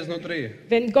 поменял тебя изнутри,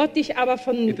 Wenn Gott dich aber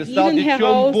von и ты стал innen детем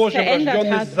heraus Божьим, verändert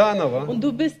рожденный hat заново, und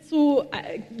du bist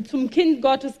zum Kind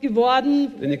Gottes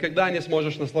geworden, ты никогда не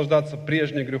сможешь наслаждаться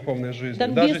прежней греховной жизнью,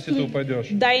 dann даже wirst если ты du упадешь.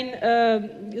 dein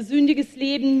sündiges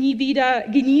Leben nie wieder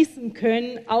genießen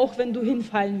können, auch wenn du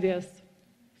hinfallen wirst.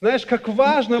 Знаешь, как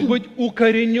важно быть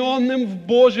укорененным в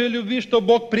Божьей любви, что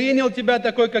Бог принял тебя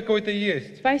такой, какой ты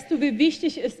есть. Weißt du, wie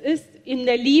wichtig es ist, in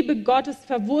der Liebe Gottes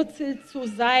verwurzelt zu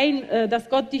sein, dass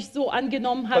Gott dich so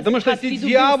angenommen hat, Потому что wie если du bist?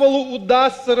 дьяволу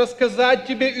удастся рассказать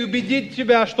тебе и убедить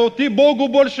тебя, что ты Богу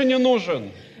больше не нужен,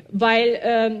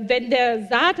 Weil wenn der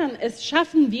Satan es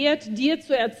schaffen wird, dir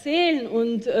zu erzählen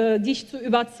und dich zu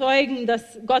überzeugen, dass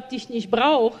Gott dich nicht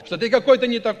braucht, что ты какой-то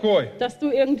не такой, dass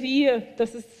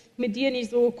es mit dir nicht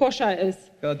so koscher ist,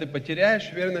 когда ты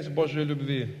потеряешь верность Божьей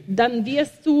любви, dann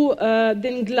wirst du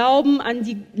den Glauben an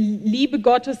die Liebe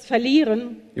Gottes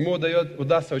verlieren. ему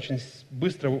удастся очень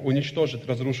быстро уничтожить,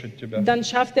 разрушить тебя. Dann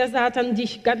schafft der Satan,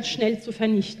 dich ganz schnell zu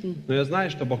vernichten. Но я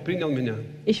знаю, что Бог принял меня,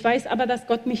 Ich weiß aber, dass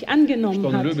Gott mich angenommen Что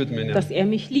он hat, любит меня. dass er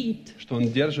mich liebt, что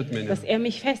Он держит меня, dass er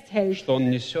mich festhält, что Он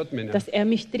несет меня, dass er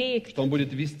mich trägt, что Он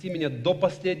будет вести меня до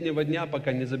последнего дня,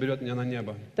 пока не заберет меня на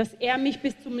небо. dass er mich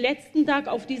bis zum letzten Tag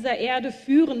auf dieser Erde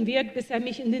führen wird, bis er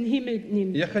mich in den Himmel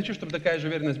nimmt. Я хочу, чтобы такая же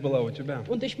верность была у тебя.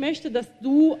 Und ich möchte, dass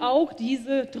du auch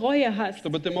diese Treue hast,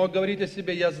 Чтобы ты мог говорить о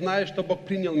себе, я знаю, что Бог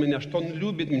принял меня, что Он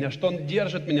любит меня, что Он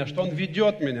держит меня, что Он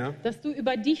ведет меня. dass du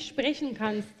über dich sprechen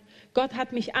kannst. Gott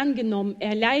hat mich angenommen,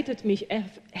 er leitet mich, er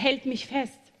hält mich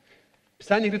fest.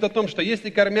 Писание говорит о том, что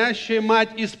если кормящая мать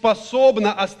и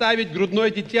способна оставить грудное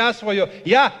дитя свое,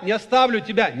 я не оставлю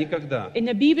тебя никогда. In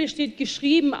der Bibel steht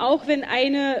geschrieben, auch wenn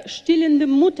eine stillende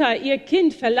Mutter ihr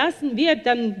Kind verlassen wird,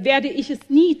 dann werde ich es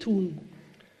nie tun.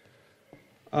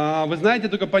 Вы знаете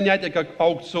только понятие как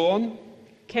аукцион,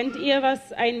 Kennt ihr, was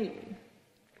ein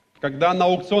когда на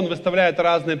аукцион выставляют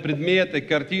разные предметы,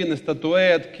 картины,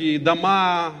 статуэтки,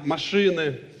 дома,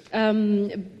 машины.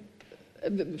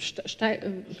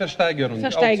 Versteigerung.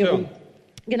 Versteigerung. Auktion.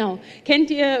 Genau. Kennt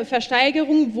ihr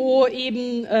Versteigerung, wo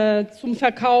eben zum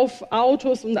Verkauf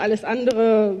Autos und alles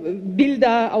andere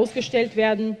Bilder ausgestellt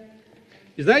werden?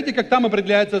 И знаете, как там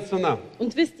определяется цена?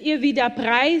 Und wisst ihr, wie der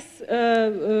Preis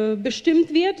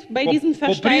bestimmt wird bei diesen По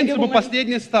принципу Versteigerungen?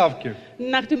 последней ставки.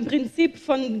 Nach dem Prinzip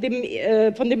von dem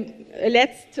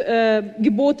letzt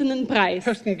gebotenen Preis.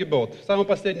 Gebot. Самое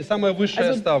последнее, самая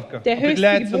высшая Also, ставка. der höchste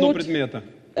Определяет цену Gebot. предмета.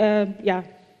 Ja.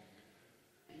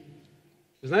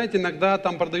 Знаете, иногда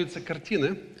там продаются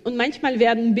картины. Und manchmal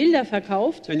werden Bilder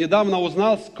verkauft. Я недавно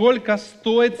узнал, сколько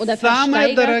стоит Oder самая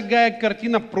versteigert. дорогая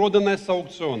картина, проданная с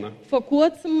аукциона. Vor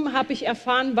kurzem habe ich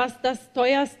erfahren, was das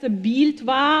teuerste Bild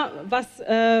war, was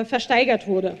versteigert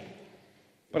wurde.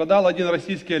 Продал один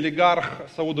российский олигарх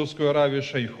Саудовскую Аравию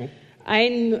шейху.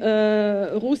 Ein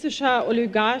russischer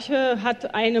Oligarche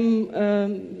hat einem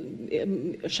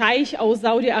Scheich aus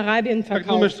Saudi-Arabien Как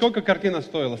думаешь, verkauft. сколько картина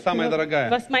стоила? Самая дорогая.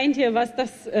 Was meint ihr, was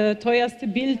das teuerste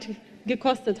Bild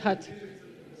gekostet hat?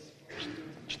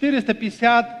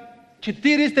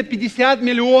 450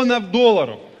 миллионов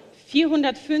долларов.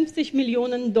 450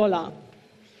 Millionen $.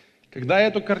 Когда я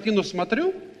эту картину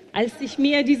смотрю, Als ich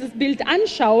mir dieses Bild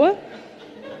anschaue,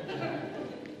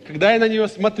 когда я на нее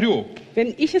смотрю,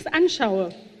 wenn ich es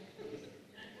anschaue,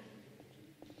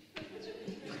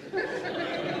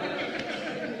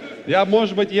 я,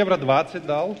 может быть, евро 20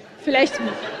 дал.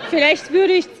 vielleicht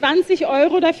würde ich 20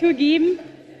 € dafür geben.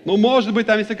 Ну, может быть,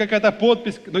 там если какая-то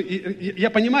подпись. Ну,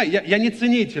 я понимаю, я не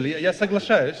ценитель, я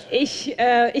соглашаюсь. Ich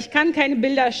kann keine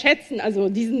Bilder schätzen, also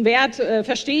diesen Wert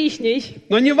verstehe ich nicht.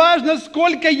 Но неважно,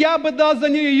 сколько я бы дал за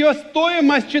нее, ее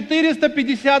стоимость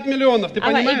 450 миллионов. Ты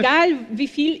Aber понимаешь? egal, wie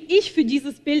viel ich für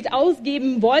dieses Bild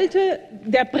ausgeben wollte,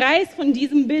 der Preis von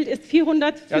diesem Bild ist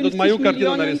Я тут 450 мою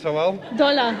картину Millionen нарисовал.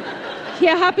 $.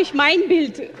 Hier habe ich mein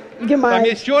Bild Там gemalt.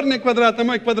 есть черный квадрат, а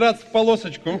мой квадрат в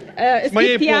полосочку. Es С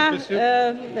моей gibt ja, подписью.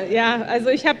 also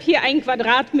ich habe hier ein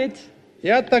Quadrat mit.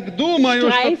 Я так думаю, что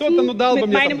Streifen кто-то ну, дал бы mit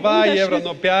мне там meinem 2 евро, Unterschrift.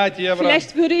 но 5 евро.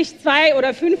 Vielleicht würde ich 2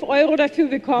 oder 5 € dafür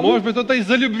bekommen. Может быть, кто-то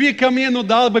из-за любви ко мне, ну,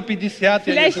 дал бы 50,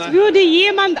 я не Vielleicht знаю. würde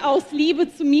jemand aus Liebe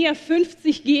zu mir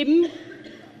 50 geben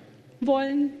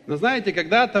wollen. Но знаете,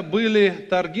 когда-то были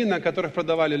торги, на которых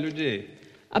продавали людей.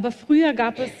 Aber früher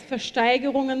gab es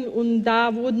Versteigerungen und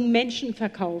da wurden Menschen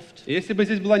verkauft. Если бы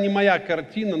здесь была не моя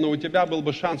картина, но у тебя был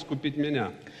бы шанс купить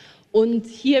меня. Und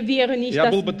hier wäre nicht Я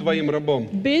das был бы твоим рабом.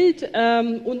 Bild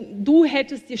und du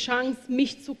hättest die Chance,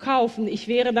 mich zu kaufen. Ich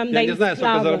wäre dann Я dein не знаю,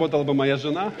 сколько Sklave. заработала бы моя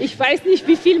жена. Ich weiß nicht,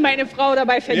 wie viel meine Frau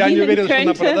dabei Я не verdienen уверен, что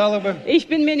она könnte. продала бы. Ich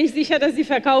bin mir nicht sicher, dass sie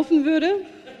verkaufen würde.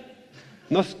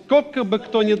 Но сколько бы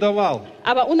кто ни давал,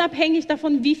 Aber unabhängig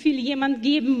davon, wie viel jemand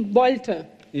geben wollte,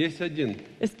 есть один,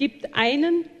 es gibt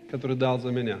einen, который dал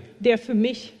за меня der für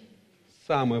mich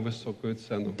самую высокую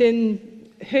цену. den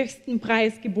höchsten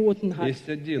Preis geboten hat. Есть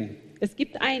один, Es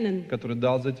gibt einen, который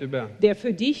dal за тебя der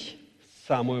für dich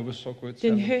самую высокую den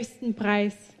цену. höchsten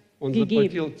Preis Он gegeben.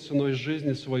 заплатил ценой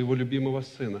жизни своего любимого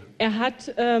сына. Er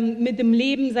hat mit dem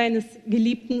Leben seines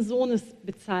geliebten Sohnes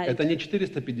bezahlt. Это не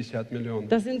 450 миллионов.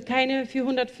 Das sind keine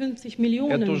 450 Эту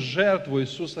Millionen. жертву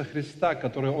Иисуса Христа,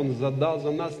 которую Он задал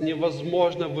за нас,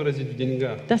 невозможно выразить в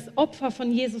деньгах. Das Opfer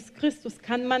von Jesus Christus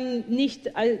kann man nicht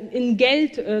in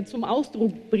Geld zum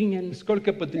Ausdruck bringen.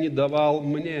 Сколько бы ты ни давал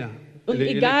мне, Und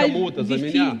или egal, кому-то за wie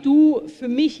viel меня, du für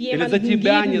mich или за jemandem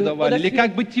тебя не geben давали, или oder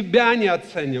как бы тебя не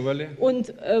оценивали,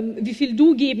 und wie viel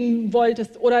du geben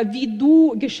wolltest oder wie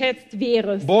du geschätzt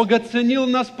wärest. Бог оценил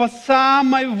нас по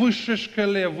самой высшей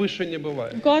шкале, выше не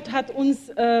бывает. Gott hat uns,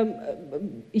 hat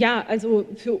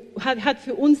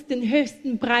für uns den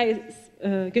höchsten Preis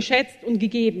geschätzt und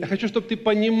gegeben. Я хочу, чтобы ты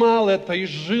понимал это и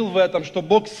жил в этом, что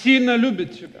Бог сильно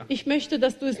любит тебя. Ich möchte,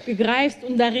 dass du es begreifst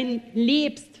und darin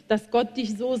lebst, dass Gott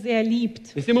dich so sehr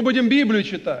liebt. Если мы будем Библию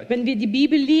читать, Wenn wir die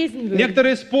Bibel lesen würden,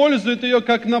 некоторые используют ее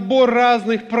как набор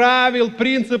разных правил,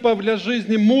 принципов для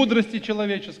жизни, мудрости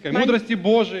человеческой, мудрости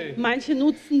Божией. manche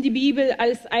nutzen die Bibel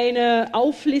als eine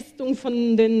Auflistung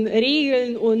von den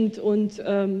Regeln und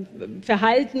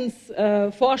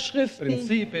Verhaltensvorschriften.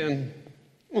 Принципиен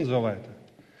und so weiter.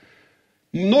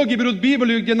 Многие берут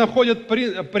Библию, где находят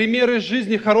примеры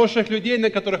жизни хороших людей, на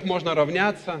которых можно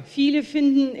равняться. Viele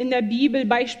finden in der Bibel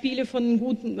Beispiele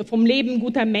vom Leben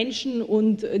guter Menschen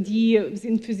und die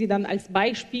sind für sie dann als Но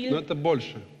Beispiel. это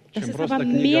больше, Das чем ist просто aber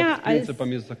книга mehr с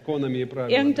принципами, законами и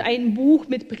правилами. Irgendein Buch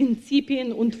mit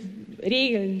Prinzipien und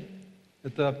Regeln.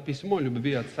 Это письмо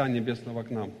любви Отца Небесного к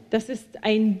нам. Das ist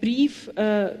ein Brief,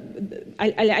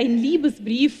 ein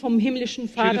Liebesbrief vom himmlischen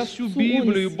Vater Через всю zu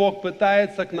Библию uns. Бог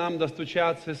пытается к нам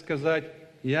достучаться и сказать: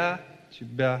 «Я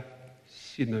тебя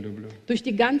сильно люблю». Durch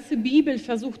die ganze Bibel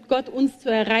versucht Gott uns zu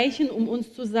erreichen, um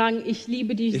uns zu sagen, ich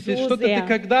liebe dich Если so что-то ты sehr.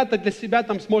 когда-то для себя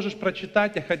там сможешь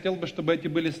прочитать, я хотел бы, чтобы эти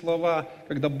были слова,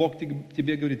 когда Бог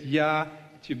тебе говорит: «Я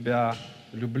тебя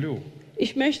люблю».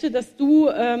 Ich möchte, dass du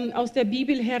aus der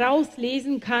Bibel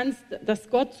herauslesen kannst, dass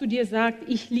Gott zu dir sagt,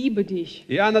 ich liebe dich.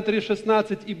 Иоанна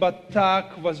 3,16: «Ибо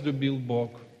так возлюбил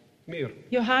Бог мир».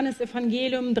 Johannes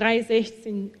Evangelium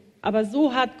 3,16. Aber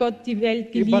so hat Gott die Welt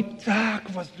 «Ибо geliebt. так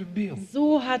возлюбил».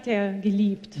 So hat er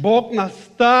geliebt. Бог нас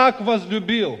так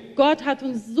возлюбил. Gott hat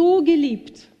uns so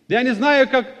geliebt. Я не знаю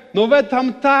как, но в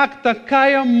этом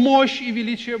такая мощь и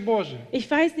величие Божие. Ich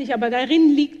weiß nicht, aber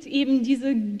darin liegt eben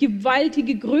diese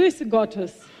gewaltige Größe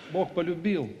Gottes. Бог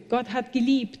полюбил. Gott hat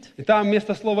geliebt. И там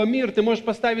вместо слова «мир» ты можешь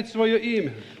поставить свое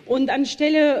имя. Und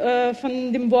anstelle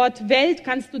von dem Wort Welt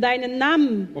kannst du deinen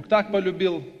Namen Бог так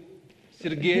полюбил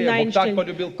Сергея, Бог так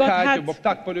полюбил Gott Катю, hat Бог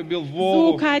так полюбил so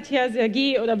Вову, Katja,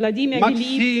 Sergei oder Wladimir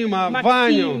Maxima, geliebt,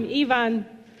 Vanyu. Maxim, Ivan,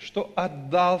 что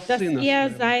отдал dass Сына er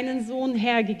Своего. seinen Sohn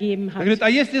hergegeben Он hat. говорит: а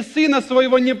если Сына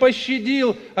Своего не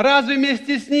пощадил, разве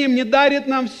вместе с Ним не дарит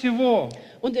нам всего?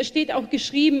 Und es steht auch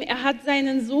geschrieben, er hat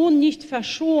seinen Sohn nicht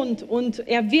verschont und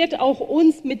er wird auch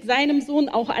uns mit seinem Sohn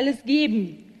auch alles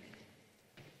geben.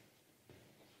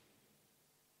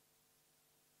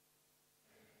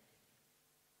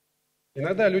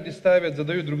 Иногда люди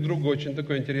задают друг другу очень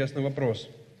такой интересный вопрос.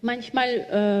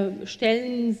 Manchmal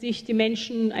stellen sich die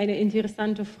Menschen eine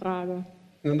interessante Frage.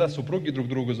 Иногда супруги друг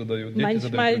другу задают, дети Manchmal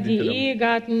задают die родителям.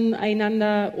 Ehegatten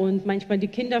einander und manchmal die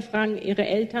Kinder fragen ihre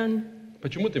Eltern,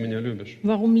 Почему ты меня любишь?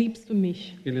 warum liebst du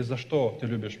mich? Или за что ты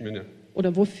любишь меня?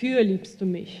 Oder wofür liebst du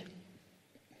mich?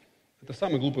 Это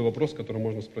самый глупый вопрос, который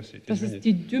можно спросить. Das ist Извините.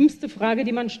 die dümmste Frage,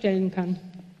 die man stellen kann.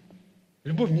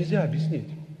 Любовь нельзя объяснить.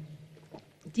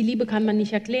 Die Liebe kann man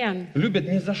nicht erklären. Любят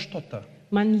не за что-то.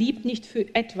 Man liebt nicht für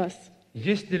etwas.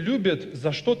 Если любят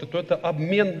за что-то, то это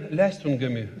обмен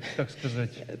лястюнгами, как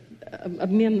сказать,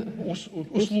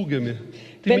 услугами.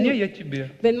 Ты Wenn- мне, я тебе.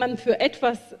 Wenn man für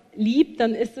etwas liebt,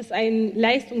 dann ist es ein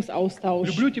Leistungsaustausch.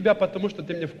 Люблю тебя, потому что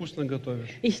ты мне вкусно готовишь.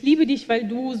 Ich liebe dich, weil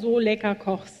du so lecker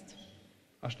kochst.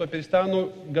 А что,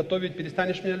 перестану готовить,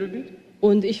 перестанешь меня любить?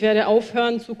 Und ich werde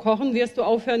aufhören zu kochen, wirst du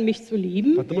aufhören, mich zu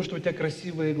lieben, Потому что у тебя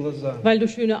красивые глаза. weil du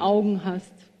schöne Augen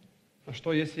hast.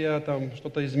 что если я там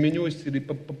что-то изменюсь или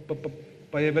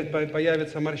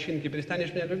появятся морщинки,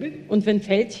 перестанешь меня любить? Und wenn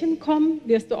Fältchen kommen,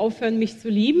 wirst du aufhören, mich zu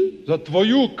lieben? За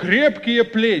твою крепкие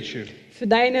плечи. Für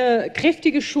deine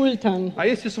kräftige Schultern. А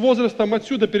если с возрастом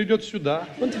отсюда перейдет сюда,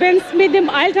 Und wenn es mit dem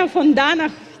Alter von da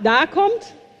nach da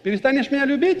kommt, перестанешь меня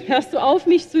любить? hörst du auf,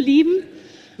 mich zu lieben?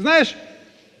 Знаешь,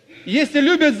 если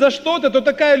любят за что-то, то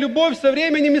такая любовь со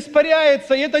временем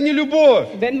испаряется, и это не любовь.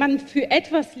 Wenn man für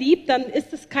etwas liebt, dann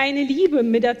ist es keine Liebe.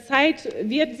 Mit der Zeit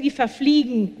wird sie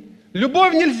verfliegen.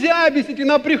 Любовь нельзя объяснить,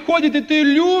 она приходит, и ты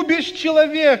любишь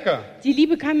человека. Die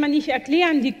Liebe kann man nicht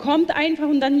erklären, die kommt einfach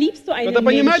und dann liebst du einen Кто-то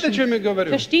понимает, о чем Menschen. я говорю?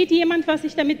 Versteht jemand, was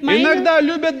ich damit meine? Иногда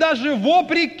любят даже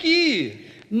вопреки,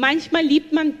 Manchmal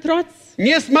liebt man trotz,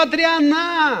 несмотря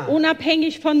на.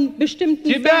 unabhängig von bestimmten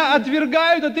Тебя Sachen.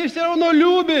 отвергают, а ты все равно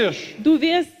любишь. Du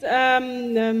wirst,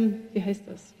 wie heißt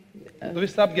das? Du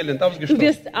bist abgelehnt, Du ausgeschlossen.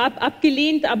 wirst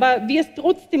abgelehnt, aber wirst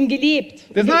trotzdem gelebt.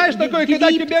 Ты знаешь такое, когда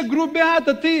Geliebt. тебя грубят,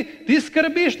 а ты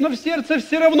скорбишь, но в сердце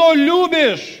все равно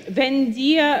любишь. Wenn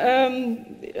dir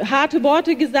harte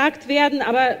Worte gesagt werden,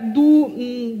 aber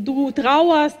du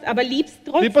trauerst, aber liebst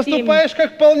Ты trotzdem. поступаешь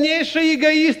как полнейший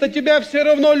эгоист, а тебя все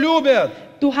равно любят.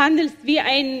 Du handelst wie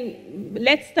ein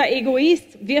letzter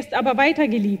Egoist, wirst aber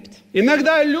weitergeliebt.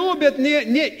 Иногда любят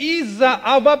не из-за,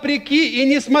 а вопреки и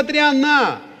несмотря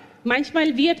на.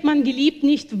 Manchmal wird man geliebt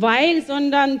nicht weil,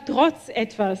 sondern trotz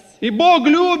etwas. И Бог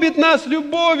любит нас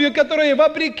любовью, которая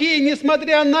вопреки,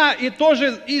 несмотря на, и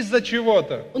тоже из-за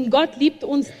чего-то. Und Gott liebt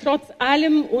uns trotz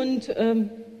allem und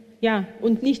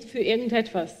nicht für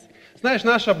irgendetwas. Знаешь,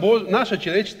 наша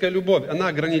человеческая любовь, она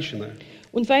ограниченная.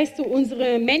 Und weißt du,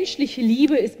 unsere menschliche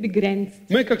Liebe ist begrenzt.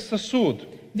 Мы как сосуд.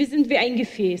 Wir sind wie ein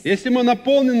Gefäß. Если мы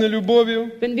наполнены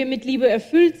любовью, Wenn wir mit Liebe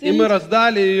erfüllt и мы sind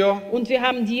раздали ее, und wir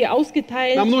haben die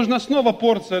ausgeteilt, нам нужна снова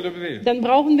порция любви. dann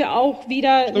brauchen wir auch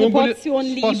wieder Чтобы eine мы были Portion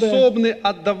Liebe, способны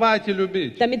отдавать и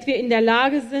любить. damit wir in der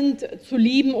Lage sind, zu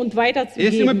lieben und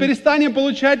Если мы weiterzugeben. перестанем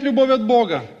получать любовь от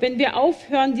Бога, Wenn wir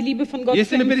aufhören, die Liebe von Gott zu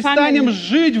если мы перестанем empfangen,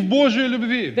 жить в Божьей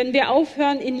любви, wenn wir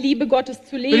aufhören, in Liebe Gottes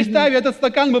zu leben, представь, этот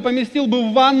стакан бы поместил бы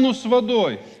в ванну с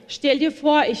водой. stell dir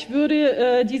vor, ich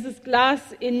würde dieses Glas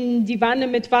in die Wanne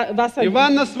mit Wasser И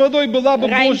ванна с водой была бы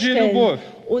Божья reinstellen. любовь.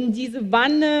 Und diese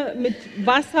Wanne mit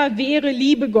Wasser wäre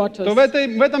Liebe Gottes. То в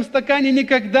этом стакане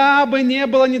никогда бы не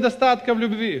было недостатка в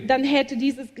любви. Dann hätte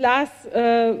dieses Glas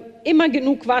immer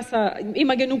genug Wasser,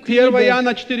 immer genug 1 Liebe.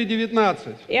 Иоанна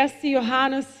 4,19. 1.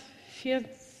 Johannes 4.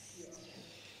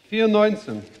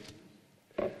 4,19.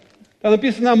 Там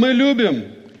написано, мы любим,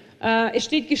 Es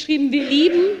steht geschrieben, wir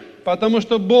lieben, потому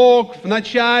что Бог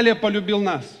вначале полюбил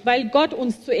нас. weil Gott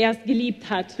uns zuerst geliebt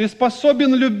hat. Ты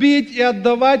способен любить и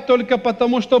отдавать только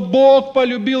потому, что Бог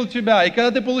полюбил тебя. И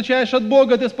когда ты получаешь от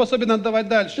Бога, ты способен отдавать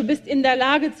дальше. Du bist in der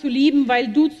Lage zu lieben, weil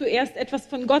du zuerst etwas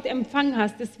von Gott empfangen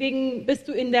hast. Deswegen bist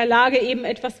du in der Lage, eben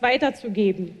etwas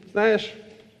weiterzugeben. Знаешь,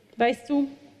 Weißt du,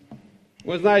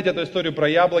 вы знаете эту историю про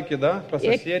яблоки, да? Про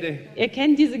соседей. ihr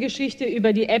kennt diese Geschichte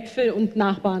über die Äpfel und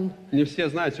Nachbarn. Не все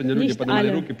знают, сегодня люди Nicht поднимали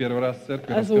alle. руки первый раз в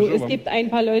церкви. Also Расскажу es вам. gibt ein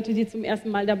paar Leute, die zum ersten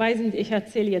Mal dabei sind. Ich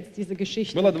erzähle jetzt diese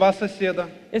Geschichte. Было два соседа,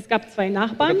 Es gab zwei у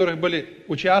Nachbarn которых были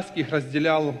участки, их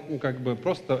разделял,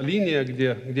 просто линия,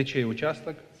 где чей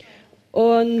участок.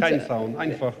 und Kein Zaun,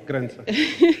 einfach Grenze.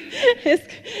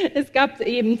 es gab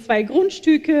eben zwei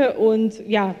Grundstücke und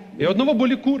ja, И у одного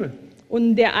были куры,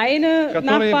 und der eine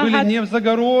которые Nachbar были hat не в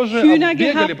загороже, Hühner а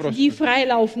бегали gehabt, просто. die frei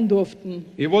laufen durften.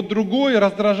 И вот другой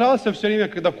раздражался все время,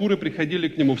 когда куры приходили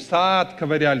к нему в сад,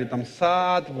 ковыряли там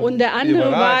сад. Und der и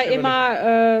andere war выращивали.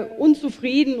 immer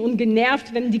unzufrieden und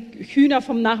genervt, wenn die Hühner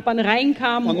vom Nachbarn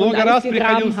reinkamen Он und много раз alles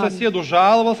приходил gegraben к haben. соседу,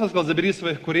 жаловался, сказал, забери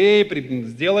своих курей,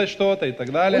 сделай что-то и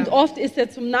так далее. Und oft ist er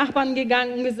zum Nachbarn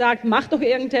gegangen und gesagt, mach doch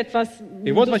irgendetwas,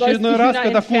 И вот du в sollst die очередной раз, Hühner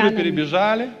когда куры entfernen.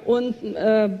 перебежали, Und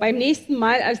beim nächsten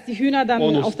Mal, als die Hühner dann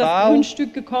Он auf das устал.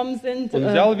 Grundstück gekommen sind, он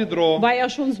взял ведро, war er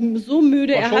schon so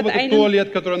müde, er пошел hat в этот einen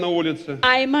туалет, который на улице.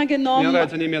 Eimer Мне genommen,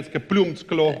 нравится немецкое,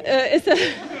 плюмцкло.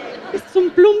 ist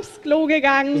zum Plumpsklo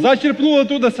gegangen, Зачерпнул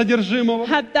оттуда содержимого.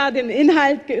 hat da den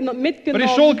Inhalt mitgenommen.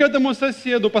 Пришел к этому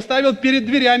соседу, поставил перед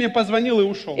дверями, позвонил и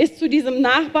ушел. Ist zu diesem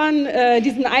Nachbarn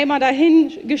diesen Eimer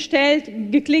dahingestellt,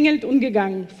 geklingelt und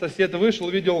gegangen. Сосед вышел,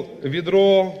 увидел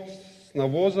ведро с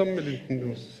навозом, или,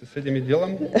 с этим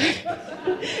делом.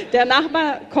 Der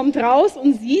Nachbar kommt raus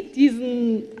und sieht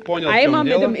diesen Понял, в Eimer чем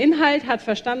mit дело. dem Inhalt, hat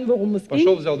verstanden, worum es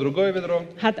Пошел, ging, взял другое ведро,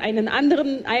 hat einen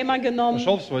anderen Eimer genommen,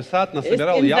 пошел в свой сад, ist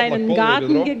насобирал in яблок, seinen полное Garten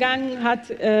ведро, gegangen, hat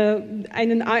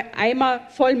einen Eimer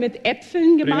voll mit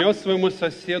Äpfeln gemacht, принес своему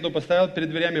соседу, поставил перед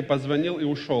дверями, позвонил и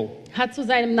ушел. hat zu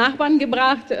seinem Nachbarn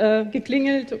gebracht,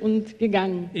 geklingelt und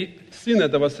gegangen. И сын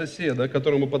этого соседа,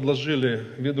 которому подложили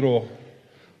ведро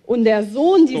Und der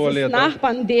Sohn dieses Toilette.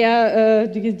 Nachbarn, der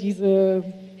diesen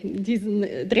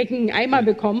dreckigen Eimer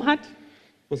bekommen hat,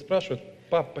 Он спрашивает,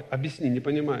 папа, объясни, не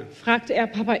понимаю. fragte er,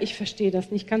 Papa, ich verstehe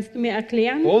das nicht, kannst du mir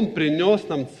erklären? Он принес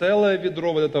нам целое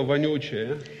ведро вот это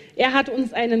вонючее. Er hat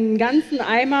uns einen ganzen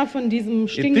Eimer von diesem И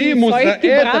ты stinkenden ему за Zeug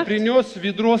это gebracht. принес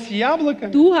ведро с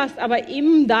яблоками. Du hast aber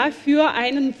ihm dafür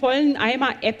einen vollen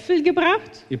Eimer Äpfel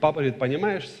gebracht. И папа говорит,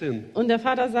 понимаешь, сын, Und der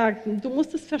Vater sagt, du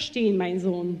musst es verstehen, mein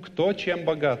Sohn. кто чем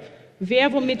богат,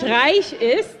 Wer womit reich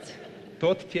ist,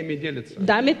 тот тем и делится.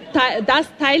 das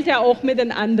teilt er auch mit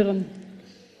den anderen.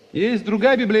 Есть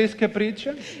другая библейская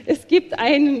притча. Es gibt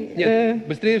einen, Нет,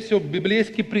 быстрее всего,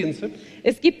 библейский принцип.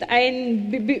 es gibt ein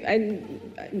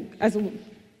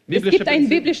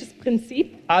biblisches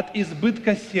Prinzip, От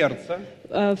избытка сердца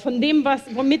von dem,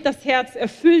 womit das Herz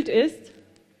erfüllt ist,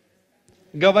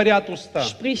 говорят уста.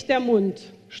 spricht der Mund.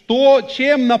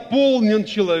 Чем наполнен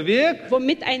человек,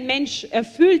 Womit ein Mensch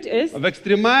erfüllt ist, в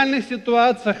экстремальных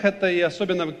ситуациях, это и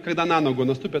особенно, когда на ногу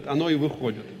наступят, оно и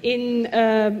выходит. in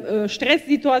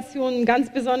Stresssituationen, ganz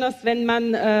besonders, wenn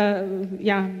man,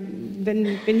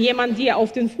 wenn jemand dir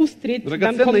auf den Fuß tritt, dann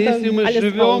Драгоценно, kommt если dann мы alles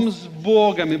живем raus. с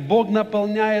Богом, и Бог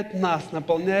наполняет нас,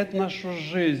 наполняет нашу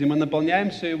жизнь, и мы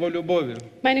наполняемся Его любовью.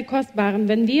 Meine Kostbaren,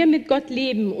 wenn wir mit Gott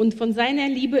leben und von seiner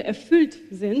Liebe erfüllt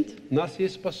sind, У нас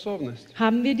есть способность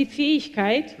haben wir die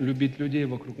Fähigkeit, любить людей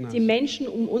вокруг нас. die Menschen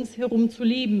um uns herum zu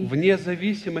lieben, Вне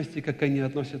зависимости, как они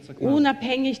относятся к нам.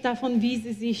 unabhängig davon, wie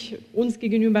sie sich uns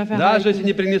gegenüber Даже если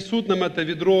не verhalten. принесут нам это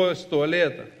ведро с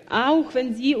туалета. Auch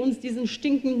wenn sie uns diesen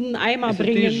stinkenden Eimer Если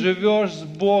ты bringen. живешь с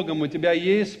Богом, у тебя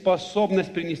есть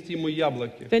способность принести Ему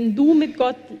яблоки. Wenn du mit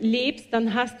Gott lebst,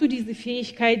 dann hast du diese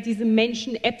Fähigkeit, diesem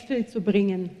Menschen Äpfel zu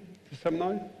bringen. Ты со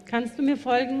мной? Kannst du mir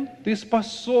folgen? Ты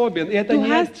способен, и это Du не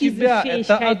hast от diese тебя,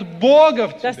 это Fähigkeit. от Бога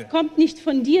в Das тебе. kommt nicht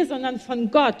von dir, sondern von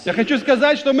Gott. Я хочу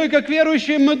сказать, что мы, как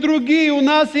верующие, мы другие, у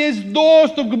нас есть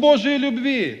доступ к Божьей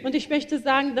любви. Und ich möchte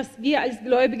sagen, dass wir als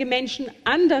gläubige Menschen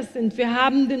anders sind. Wir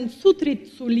haben den Zutritt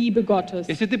zur Liebe Gottes.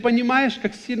 Если ты понимаешь,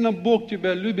 как сильно Бог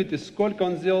тебя любит и сколько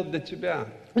Он сделал для тебя,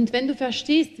 Und wenn du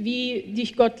verstehst, wie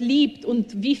dich Gott liebt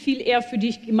und wie viel er für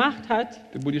dich gemacht hat,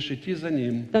 ты будешь идти за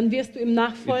Ним, dann wirst du ihm и ты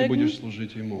nachfolgen будешь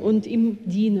служить Ему. und ihm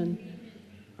dienen.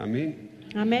 Аминь.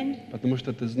 Amen. Потому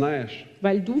что ты знаешь,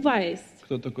 Weil du weißt,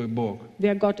 кто такой Бог,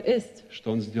 wer Gott ist,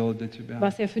 что Он сделал для тебя,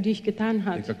 was er für dich getan и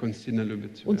hat как Он сильно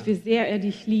любит тебя. und wie sehr er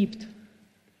dich liebt.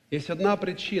 Есть одна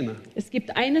причина, Es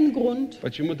gibt einen Grund,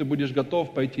 почему ты будешь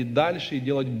готов пойти дальше и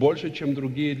делать больше, чем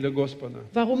другие для Господа.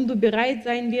 warum du bereit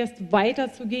sein wirst,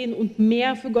 weiterzugehen und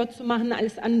mehr für Gott zu machen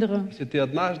als andere. Если ты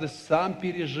однажды сам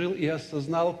пережил и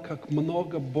осознал, как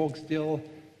много Бог сделал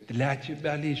для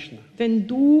тебя лично. Wenn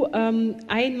du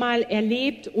einmal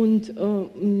erlebt und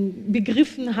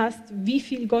begriffen hast, wie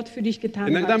viel Gott für dich getan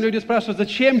Иногда hat. люди спрашивают,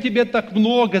 зачем тебе так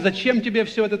много, зачем тебе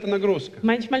все вот эта нагрузка?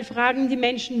 Manchmal fragen die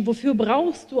Menschen, wofür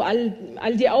brauchst du all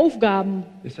die Aufgaben?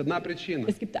 Есть одна причина.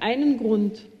 Es gibt einen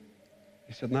Grund.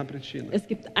 Есть одна причина. Es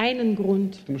gibt einen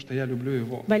Grund, Потому что я люблю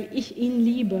Его. weil ich ihn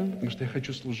liebe, Потому что я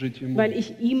хочу служить Ему. weil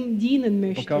ich ihm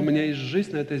dienen Пока у möchte. меня есть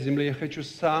жизнь на этой земле, я хочу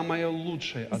самое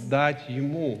лучшее отдать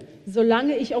Ему.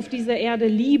 Solange ich auf dieser Erde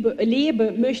lebe,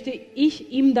 möchte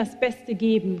ich ihm das Beste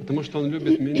geben, Потому что Он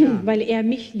любит меня. weil er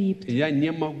mich liebt. И я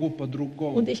не могу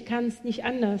по-другому. Und ich kann es nicht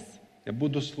anders. Я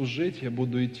буду служить, я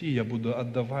буду идти, я буду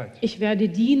отдавать. Ich werde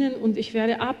dienen und ich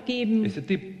werde abgeben. Если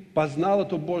ты познал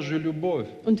эту Божью любовь,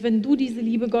 Und wenn du diese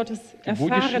Liebe Gottes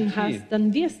erfahren идти. hast,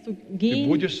 dann wirst du ты gehen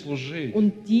будешь служить,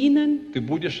 und dienen ты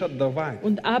будешь отдавать.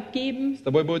 und abgeben. С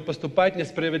тобой будет поступать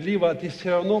несправедливо, а ты все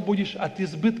равно будешь от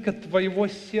избытка твоего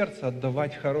сердца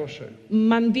отдавать хорошее.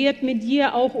 Man wird mit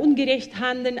dir auch ungerecht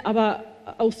handeln, aber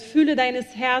aus Fülle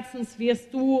deines Herzens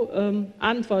wirst du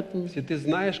antworten. Если ты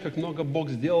знаешь, как много Бог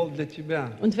сделал для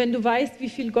тебя, Und wenn du weißt, wie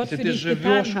viel Gott если für ты dich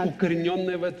getan живешь hat,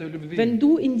 укорененный в этой любви, wenn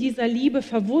du in dieser Liebe Du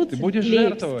verwurzelt будешь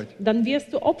lebst, жертвовать. dann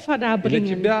wirst du Opfer для darbringen.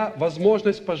 тебя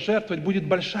возможность пожертвовать будет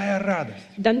большая радость.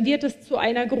 Dann wird es zu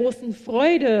einer großen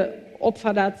Freude,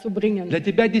 Opfer dazu bringen. Для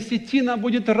тебя десятина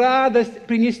будет радость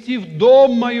принести в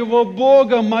дом моего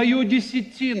Бога мою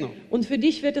десятину. Und für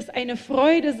dich wird es eine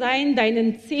Freude sein,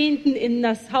 deinen Zehnten in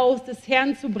das Haus des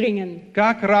Herrn zu bringen.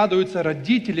 Как радуются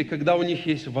родители, когда у них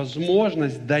есть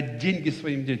возможность дать деньги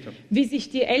своим детям, Wie sich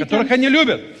die Eltern которых они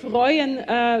любят. freuen,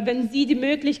 wenn sie die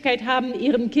Möglichkeit haben,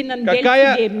 ihren Kindern Geld zu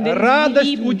Какая geben, wenn sie радость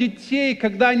sie у lieben. детей,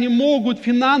 когда они могут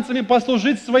финансами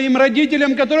послужить своим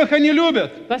родителям, которых они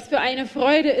любят. Was für eine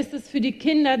Freude ist es für die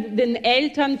Kinder, den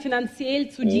Eltern finanziell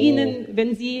zu dienen,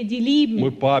 wenn sie die lieben.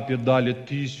 Мы папе дали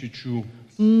 1000.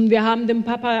 Wir haben dem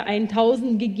Papa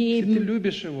 1000 Если ты gegeben.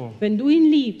 любишь его, Wenn du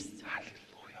ihn liebst,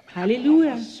 аллилуйя,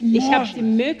 Halleluja. Ich habe die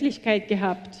Möglichkeit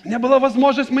gehabt. У меня была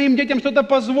возможность моим детям что-то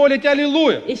позволить.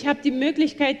 Аллилуйя. Ich habe die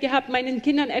Möglichkeit gehabt, meinen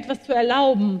Kindern etwas zu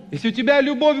erlauben. Если у тебя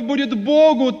любовь будет к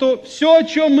Богу, то все, о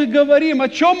чем мы говорим, о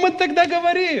чем мы тогда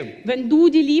говорим? Wenn du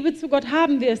die Liebe zu Gott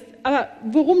haben wirst, aber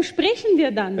worum sprechen wir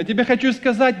Я dann? тебе хочу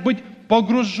сказать, быть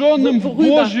погруженным в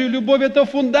Worüber? Божью любовь – это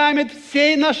фундамент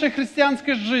всей нашей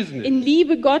христианской жизни. In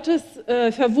Liebe Gottes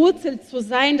verwurzelt zu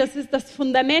sein, das ist das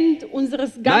Fundament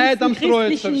unseres ganzen этом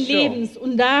строится christlichen всё. Lebens.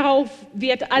 Und darauf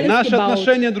wird alles Наши gebaut.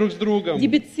 отношения друг с другом. Die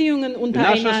Beziehungen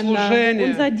untereinander, служение.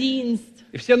 unser Dienst.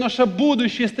 И все наше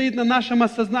будущее стоит на нашем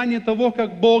осознании того,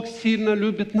 как Бог сильно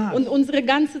любит нас. Und unsere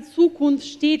ganze Zukunft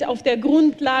steht auf der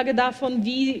Grundlage davon,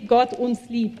 wie Gott uns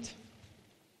liebt.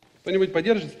 Кто-нибудь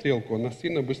подержит стрелку, она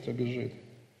сильно быстро бежит.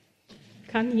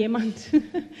 Kann jemand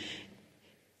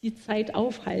die Zeit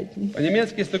aufhalten?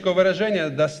 По-немецки есть такое выражение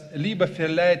 «das Liebe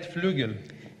verleiht Flügel».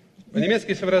 По-немецки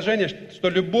есть выражение, что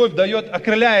любовь дает,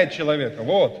 окрыляет человека.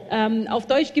 Вот. Auf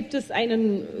Deutsch gibt es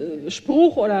einen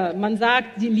Spruch oder man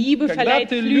sagt, die Liebe Когда verleiht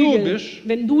ты Flügel. любишь,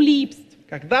 Wenn du liebst,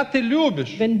 Когда ты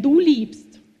любишь, wenn du liebst,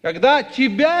 когда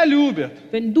тебя любят,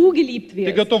 wenn du geliebt ты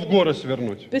wirst, готов горы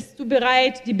свернуть. bist du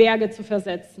bereit, die Berge zu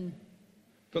versetzen.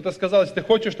 Кто-то сказал, если ты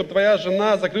хочешь, чтобы твоя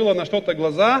жена закрыла на что-то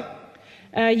глаза,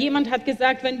 Jemand hat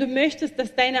gesagt, wenn du möchtest,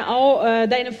 dass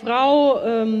deine Frau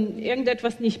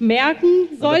irgendetwas nicht merken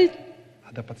soll,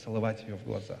 надо поцеловать ее в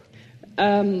глаза.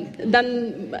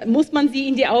 dann muss man sie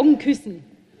in die Augen küssen.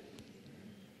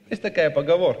 Есть такая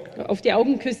поговорка. Auf die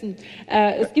Augen küssen.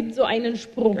 Es gibt so einen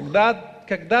Spruch.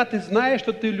 Когда ты знаешь,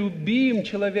 что ты любим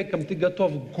человеком, ты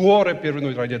готов горы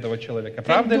перевернуть ради этого человека.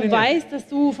 Правда Wenn или du нет? weißt, dass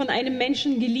du von einem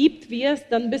Menschen geliebt wirst,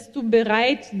 dann bist du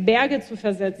bereit, Berge zu У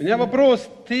versetzen. меня вопрос,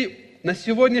 ты на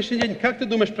сегодняшний день, как ты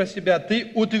думаешь про себя? Ты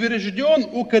утвержден,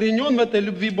 укоренен в этой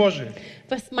любви Божией?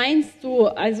 Was meinst du,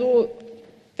 also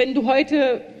wenn du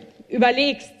heute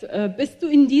überlegst, bist du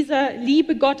in dieser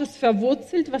Liebe Gottes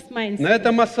verwurzelt? Was meinst На du?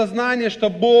 этом осознании, что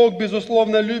Бог,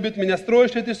 безусловно, любит меня,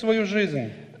 строишь ли ты свою жизнь?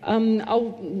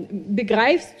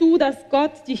 Begreifst du, dass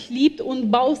Gott dich liebt und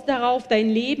baust darauf dein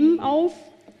Leben auf?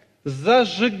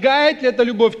 Зажигает ли эта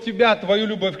любовь тебя, твою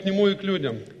любовь к Нему и к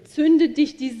людям? Zündet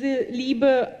dich diese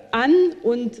Liebe an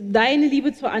und deine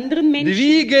Liebe zu anderen Menschen?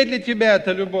 Двигает ли тебя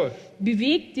эта любовь?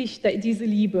 Bewegt dich diese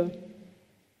Liebe?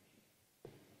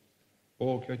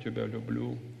 Бог, я тебя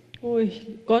люблю. Oh,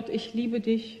 Gott, ich liebe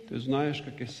dich. Ты знаешь,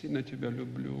 как я сильно тебя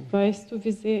люблю. Weißt du,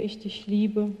 wie sehr ich dich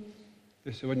liebe?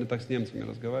 Я сегодня так с немцами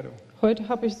разговаривал. Heute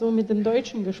habe ich so mit den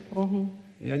Deutschen gesprochen.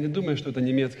 Я не думаю, что это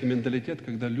немецкий менталитет,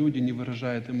 когда люди не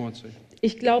выражают эмоций.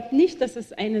 Ich glaube nicht, dass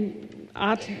es eine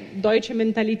Art deutsche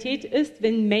Mentalität ist,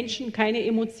 wenn Menschen keine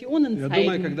Emotionen Я думаю,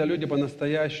 zeigen. когда люди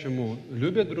по-настоящему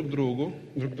любят друг друга,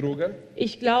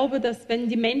 Ich glaube, dass wenn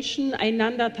die Menschen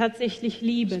einander tatsächlich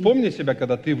lieben, вспомни себя,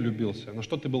 когда ты влюбился, на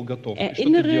что ты был готов, и что ты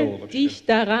делал erinnere вообще. dich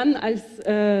daran, als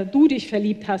du dich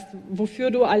verliebt hast,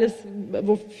 wofür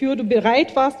du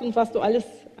bereit warst und was du alles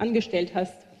angestellt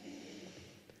hast.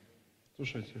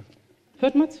 Слушайте,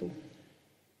 Hört mal zu.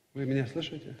 вы меня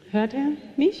слышите? Hört er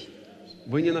mich?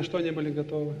 Вы ни на что не были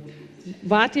готовы?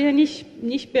 Wart ihr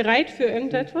nicht bereit für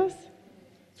irgendetwas?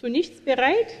 Zu nichts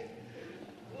bereit?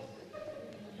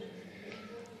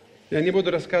 Я не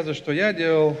буду рассказывать, что я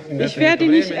делал. У меня Ich это нет werde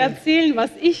nicht времени. erzählen, was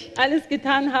ich alles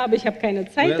getan habe. Ich habe keine Но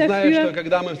Zeit я знаю, что dafür.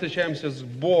 когда мы встречаемся с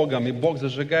Богом, и Бог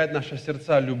зажигает наши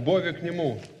сердца любовью к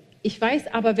Нему, Ich weiß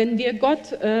aber, wenn wir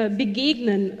Gott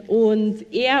begegnen und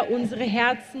er unsere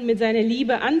Herzen mit seiner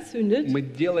Liebe anzündet, мы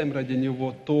делаем ради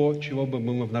Него то, чего бы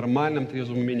мы в нормальном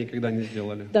трезвом уме никогда не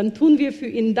сделали. dann tun wir für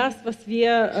ihn das, was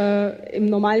wir im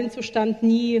normalen Zustand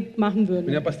nie machen У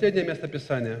меня würden. последнее место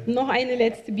Писания. Noch eine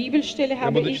letzte Bibelstelle Я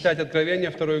habe буду ich. читать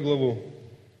Откровение, 2 главу,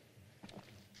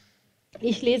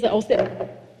 Ich lese aus der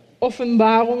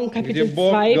Offenbarung где Kapitel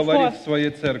Бог 2 говорит vor, в своей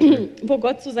церкви. wo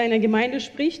Gott zu seiner Gemeinde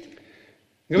spricht.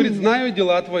 Говорит, знаю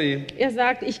дела твои, Er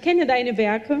sagt, ich kenne deine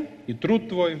Werke и труд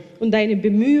твой, und deine и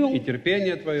Bemühungen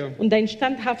терпение твое, und dein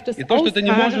standhaftes и то, что ты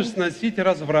не можешь Ausharren сносить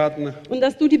развратных. und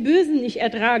dass du die Bösen nicht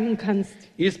ertragen kannst.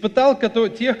 И испытал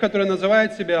тех, которые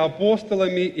называют себя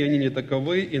апостолами, и они не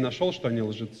таковы, и нашел, что они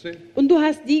лжецы. Und du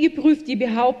hast die geprüft, die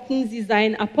behaupten, sie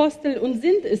seien Apostel und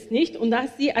sind es nicht, und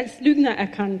hast sie als Lügner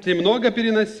erkannt. Ты много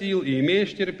переносил и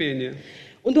имеешь терпение.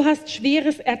 Und du hast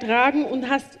Schweres ertragen und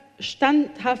hast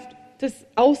standhaftes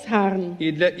Ausharren. И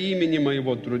для имени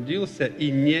моего трудился и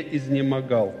не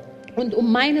изнемогал. Und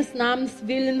um meines Namens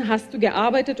willen hast du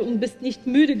gearbeitet und bist nicht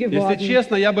müde Если geworden.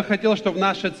 честно, я бы хотел, чтобы в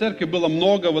нашей церкви было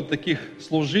много вот таких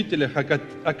служителей,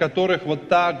 о которых вот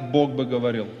так Бог бы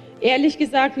говорил. Ehrlich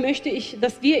gesagt möchte ich,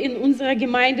 dass wir in unserer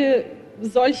Gemeinde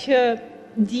solche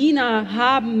Diener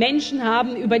haben, Menschen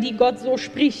haben, über die Gott so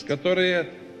spricht. которые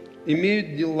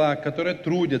имеют дела, которые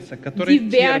трудятся, которые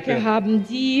Die Werke терпят, haben,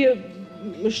 die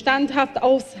standhaft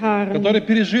ausharren, которые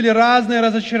пережили разные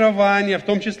разочарования, в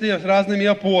том числе с разными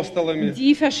апостолами,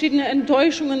 die verschiedene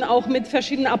Enttäuschungen auch mit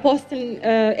verschiedenen Aposteln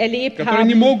erlebt которые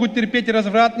не haben. могут терпеть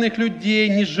развратных людей,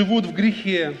 не живут в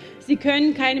грехе, Sie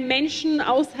können keine Menschen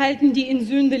aushalten, die in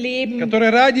Sünde leben,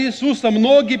 которые ради Иисуса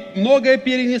многое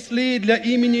перенесли, для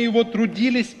имени Его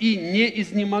трудились и не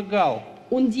изнемогал.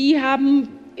 und die haben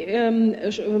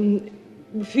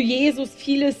für Jesus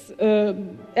vieles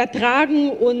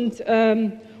ertragen und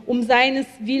um seines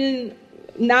Willen,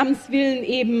 Namens Willen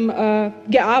eben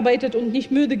gearbeitet und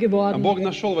nicht müde А geworden. Бог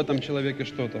нашел в этом человеке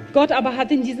что-то. Gott aber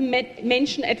hat in diesem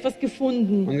Menschen etwas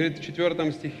gefunden. Он говорит в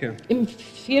 4 стихе: Im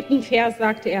 4. Vers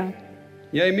sagte er,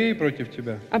 «Я имею против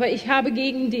тебя, aber ich habe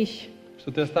gegen dich,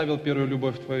 что ты оставил первую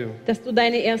любовь твою. dass du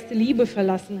deine erste Liebe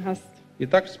verlassen hast.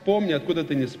 Итак, вспомни, откуда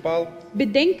ты не спал,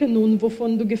 Bedenke nun,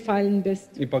 wovon du gefallen bist,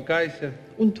 и покайся,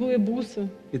 und tue Buße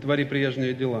и твори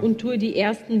прежние дела. und tue die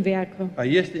ersten Werke. А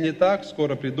если не так,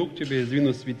 скоро приду к тебе и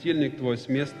сдвину светильник твой с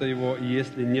места его,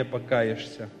 если не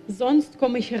покаешься». Sonst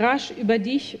komme ich rasch über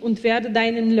dich und werde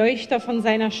deinen Leuchter von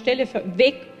seiner Stelle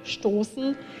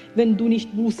wegstoßen, wenn du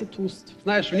nicht Buße tust.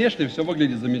 Знаешь, внешне все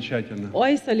выглядит замечательно.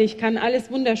 Äußerlich kann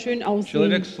alles wunderschön aussehen.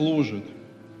 Человек служит.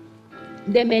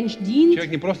 Der Mensch dient,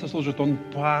 Человек не просто служит, он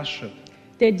пашет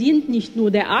der dient nicht nur,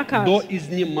 der до ackert,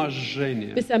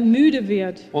 изнеможения. bis er müde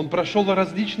wird. Он прошел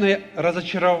различные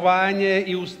разочарования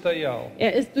и устоял.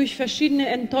 Er ist durch verschiedene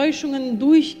Enttäuschungen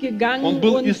durchgegangen Он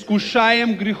был und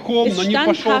искушаем грехом, ist но не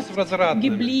пошел с standhaft развратными.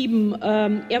 geblieben.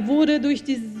 Er wurde durch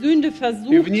die Sünde И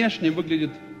versucht внешне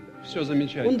выглядит все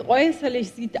замечательно. und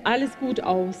äußerlich sieht alles gut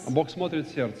aus. А Бог смотрит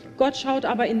в сердце. Gott schaut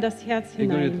aber in das Herz И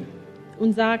говорит: hinein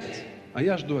und sagt, а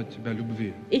я жду от тебя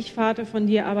любви. ich erwarte von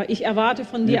Не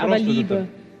dir aber просто вот Liebe. это: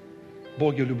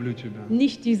 Бог, я люблю тебя.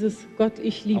 Nicht dieses Gott,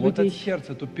 ich А liebe вот от dich,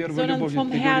 сердца, ту первую sondern любовь, vom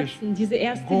ты говоришь: Herzen, diese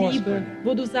erste Господи, Liebe,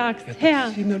 wo du sagst, я Herr,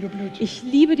 так сильно люблю тебя. ich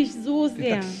liebe dich so Ты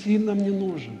sehr, так сильно мне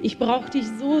нужен. ich brauche dich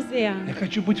so sehr, Я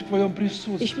хочу быть в твоем ich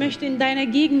присутствии. möchte in deiner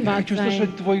Я Gegenwart хочу sein,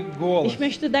 слышать твой голос. ich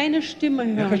möchte deine Stimme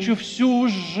Я hören, хочу всю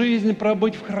жизнь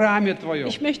пробыть в храме твоем.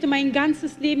 ich möchte mein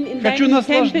ganzes Leben in Хочу deinem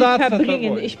Tempel наслаждаться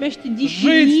verbringen, тобой. ich möchte dich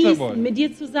Жить с тобой. genießen, mit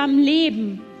dir zusammen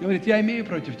leben. Говорит: я имею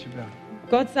против тебя.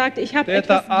 Gott sagt, ich habe Ты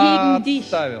это etwas gegen dich.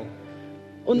 отставил.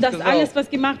 Und Du das сказал, alles, was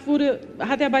gemacht wurde,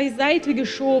 hat er beiseite Не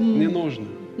geschoben. нужно.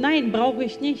 Nein, brauche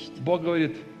ich nicht. Бог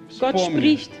говорит: Gott вспомни.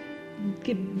 spricht,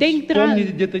 denk Вспомни,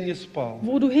 dran, где ты не спал.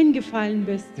 wo du hingefallen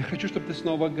bist. Я хочу, чтобы ты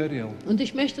снова горел. Und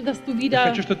ich möchte, dass du Я wieder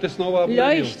хочу, чтобы ты снова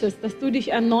обновился. leuchtest, dass du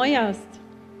dich erneuerst.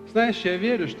 Знаешь, я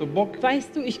верю, что Бог,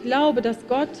 Weißt du, ich glaube, dass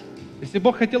Gott, если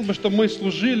Бог хотел бы, чтобы мы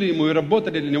служили Ему и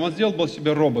работали для Него, Он сделал бы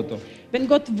себе роботов. wenn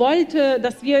Gott wollte,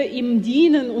 dass wir ihm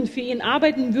dienen und für ihn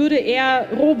arbeiten, würde er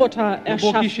Roboter Но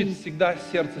Бог ищет erschaffen. всегда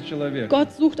сердце человека.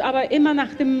 Gott sucht aber immer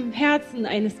nach dem Herzen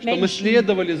eines Чтобы мы Menschen,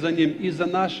 следовали за Ним из-за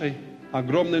нашей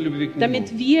огромной любви к Нему.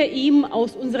 damit wir ihm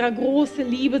aus unserer großen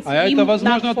Liebe zu А ihm это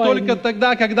возможно только nachfolgen.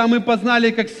 тогда, когда мы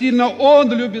познали, как сильно Он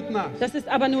любит нас. Das ist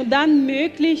aber nur dann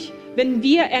möglich, wenn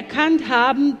wir erkannt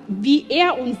haben, wie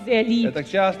er uns sehr Я liebt. так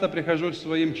часто прихожу к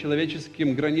своим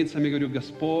человеческим границам и говорю: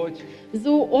 Господь,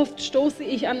 So oft stoße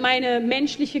ich an meine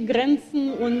menschlichen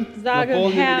Grenzen und sage,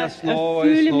 наполни меня Herr, снова и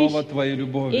erfülle mich снова Твоей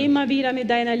любовью. immer wieder mit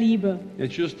deiner Liebe. Я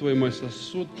чувствую, мой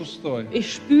сосуд пустой.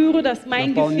 Ich spüre, dass mein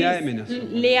Наполняй меня Gefäß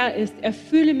собой. leer ist.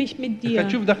 Erfülle mich mit Я dir.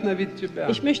 хочу вдохновить Тебя.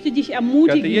 Ich möchte dich Когда ты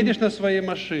ermutigen, едешь на своей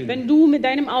машине, wenn du mit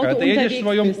deinem Auto когда ты едешь в unterwegs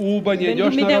своем bist, Убане, wenn du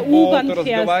идешь mit на der работу, U-Bahn fährst,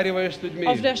 разговариваешь с людьми,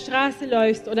 auf der Straße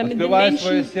läufst oder mit den Открывай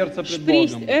свое Menschen сердце пред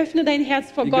sprichst, Богом. öffne dein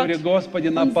Herz vor и Gott говори: Господи,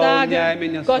 und наполняй sage,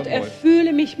 меня Gott, собой.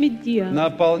 erfülle mich mit dir.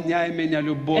 Наполняй меня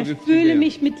любовью к Erfülle Тебе.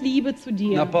 mich mit Liebe zu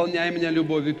dir. Наполняй меня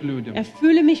любовью к людям.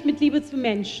 Erfülle mich mit Liebe zu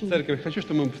Menschen. Церковь, хочу,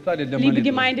 чтобы мы встали для Liebe молитвы.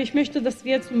 Gemeinde, ich möchte, dass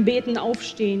wir zum Beten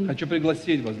aufstehen. Хочу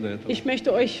пригласить вас для этого. Ich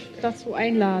möchte euch dazu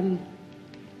einladen.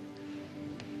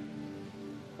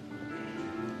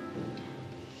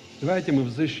 Давайте мы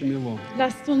взыщем Его.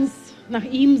 Lasst uns nach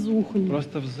ihm suchen,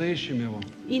 Просто взыщем Его.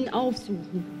 ihn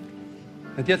aufsuchen.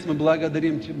 Отец, мы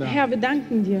благодарим Тебя Herr, wir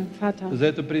danken dir, Vater, за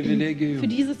эту für привилегию,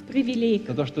 dieses Privileg,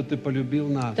 за то, что Ты полюбил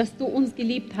нас. dass du uns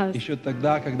geliebt hast. Еще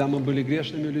тогда, когда мы были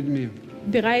грешными людьми.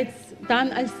 Bereits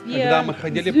dann, als Когда wir мы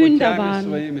ходили Sünder путями waren,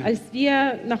 своими, als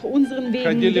wir nach unseren Wegen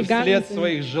ходили gegangen вслед sind,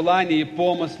 своих желаний и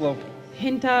помыслов.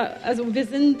 also wir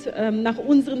sind nach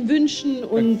unseren Wünschen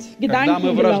und Когда мы Gedanken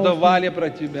gelaufen, враждовали про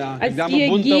Тебя, als когда мы wir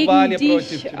бунтовали gegen против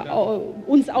dich Тебя.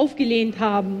 uns aufgelehnt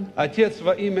haben. Отец,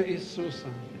 во имя Иисуса,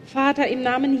 Vater, im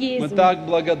Namen Мы Jesu, так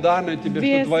благодарны Тебе,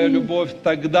 Wir что Твоя sind- любовь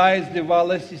тогда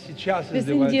изливалась и сейчас wir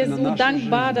sind dir изливается на so нашу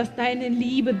dankbar, жизнь. dass deine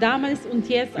Liebe damals und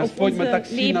jetzt auf Господь, мы unser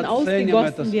так Leben сильно ценим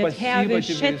это. ausgegossen wird. Herr, wir Спасибо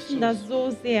Тебе, schätzen Иисус. das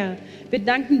so sehr. Wir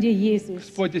danken dir, Jesus.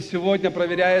 Господь, и сегодня,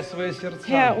 проверяя свои Herr,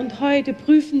 сердца, und heute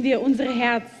prüfen wir unsere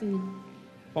Herzen.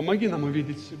 помоги нам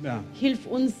увидеть себя, Hilf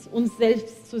uns, uns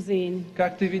selbst zu sehen,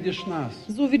 как Ты видишь нас.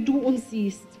 so wie du uns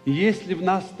siehst. Есть ли в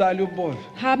нас та любовь,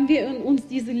 Haben wir in uns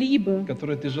diese Liebe,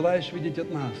 которую Ты желаешь видеть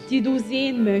от нас? die du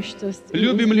sehen möchtest? in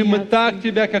Любим ли unserem мы Herzen? так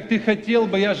Тебя, как Ты хотел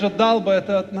бы и ожидал бы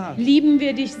это от нас? Lieben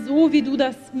wir dich so, wie du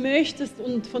das möchtest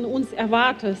und von uns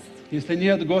erwartest? Если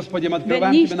нет, Господи, мы Wenn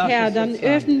открываем nicht, Тебе Herr, наши dann сердца.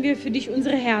 öffnen wir für dich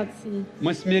unsere Herzen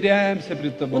Мы смиряемся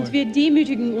пред Тобой. und wir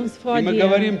demütigen uns vor И мы dir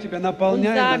говорим Тебе, und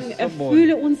наполняй sagen, нас собой.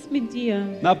 erfülle uns mit dir.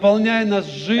 Наполняй нас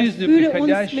жизнью, Erfülle uns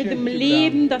приходящей mit dem от Тебя.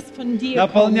 Leben, das von dir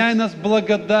Наполняй kommt. нас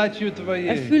благодатью Твоей,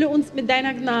 Erfülle uns mit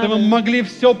deiner чтобы мы Gnade, могли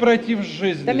все пройти в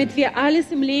жизни. damit wir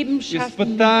alles im Leben schaffen,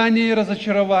 Испытания и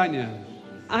разочарования,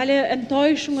 alle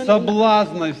Enttäuschungen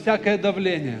соблазны, всякое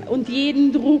давление, und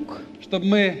jeden Druck чтобы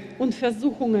мы, und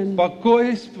Versuchungen,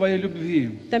 покоясь в Твоей любви,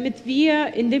 damit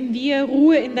wir, indem wir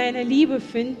Ruhe in deiner Liebe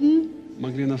finden,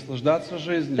 могли наслаждаться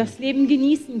жизнью, das Leben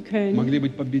genießen können, могли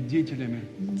быть победителями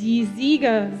die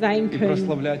Sieger sein и können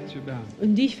прославлять Тебя.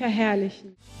 und dich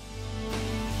verherrlichen.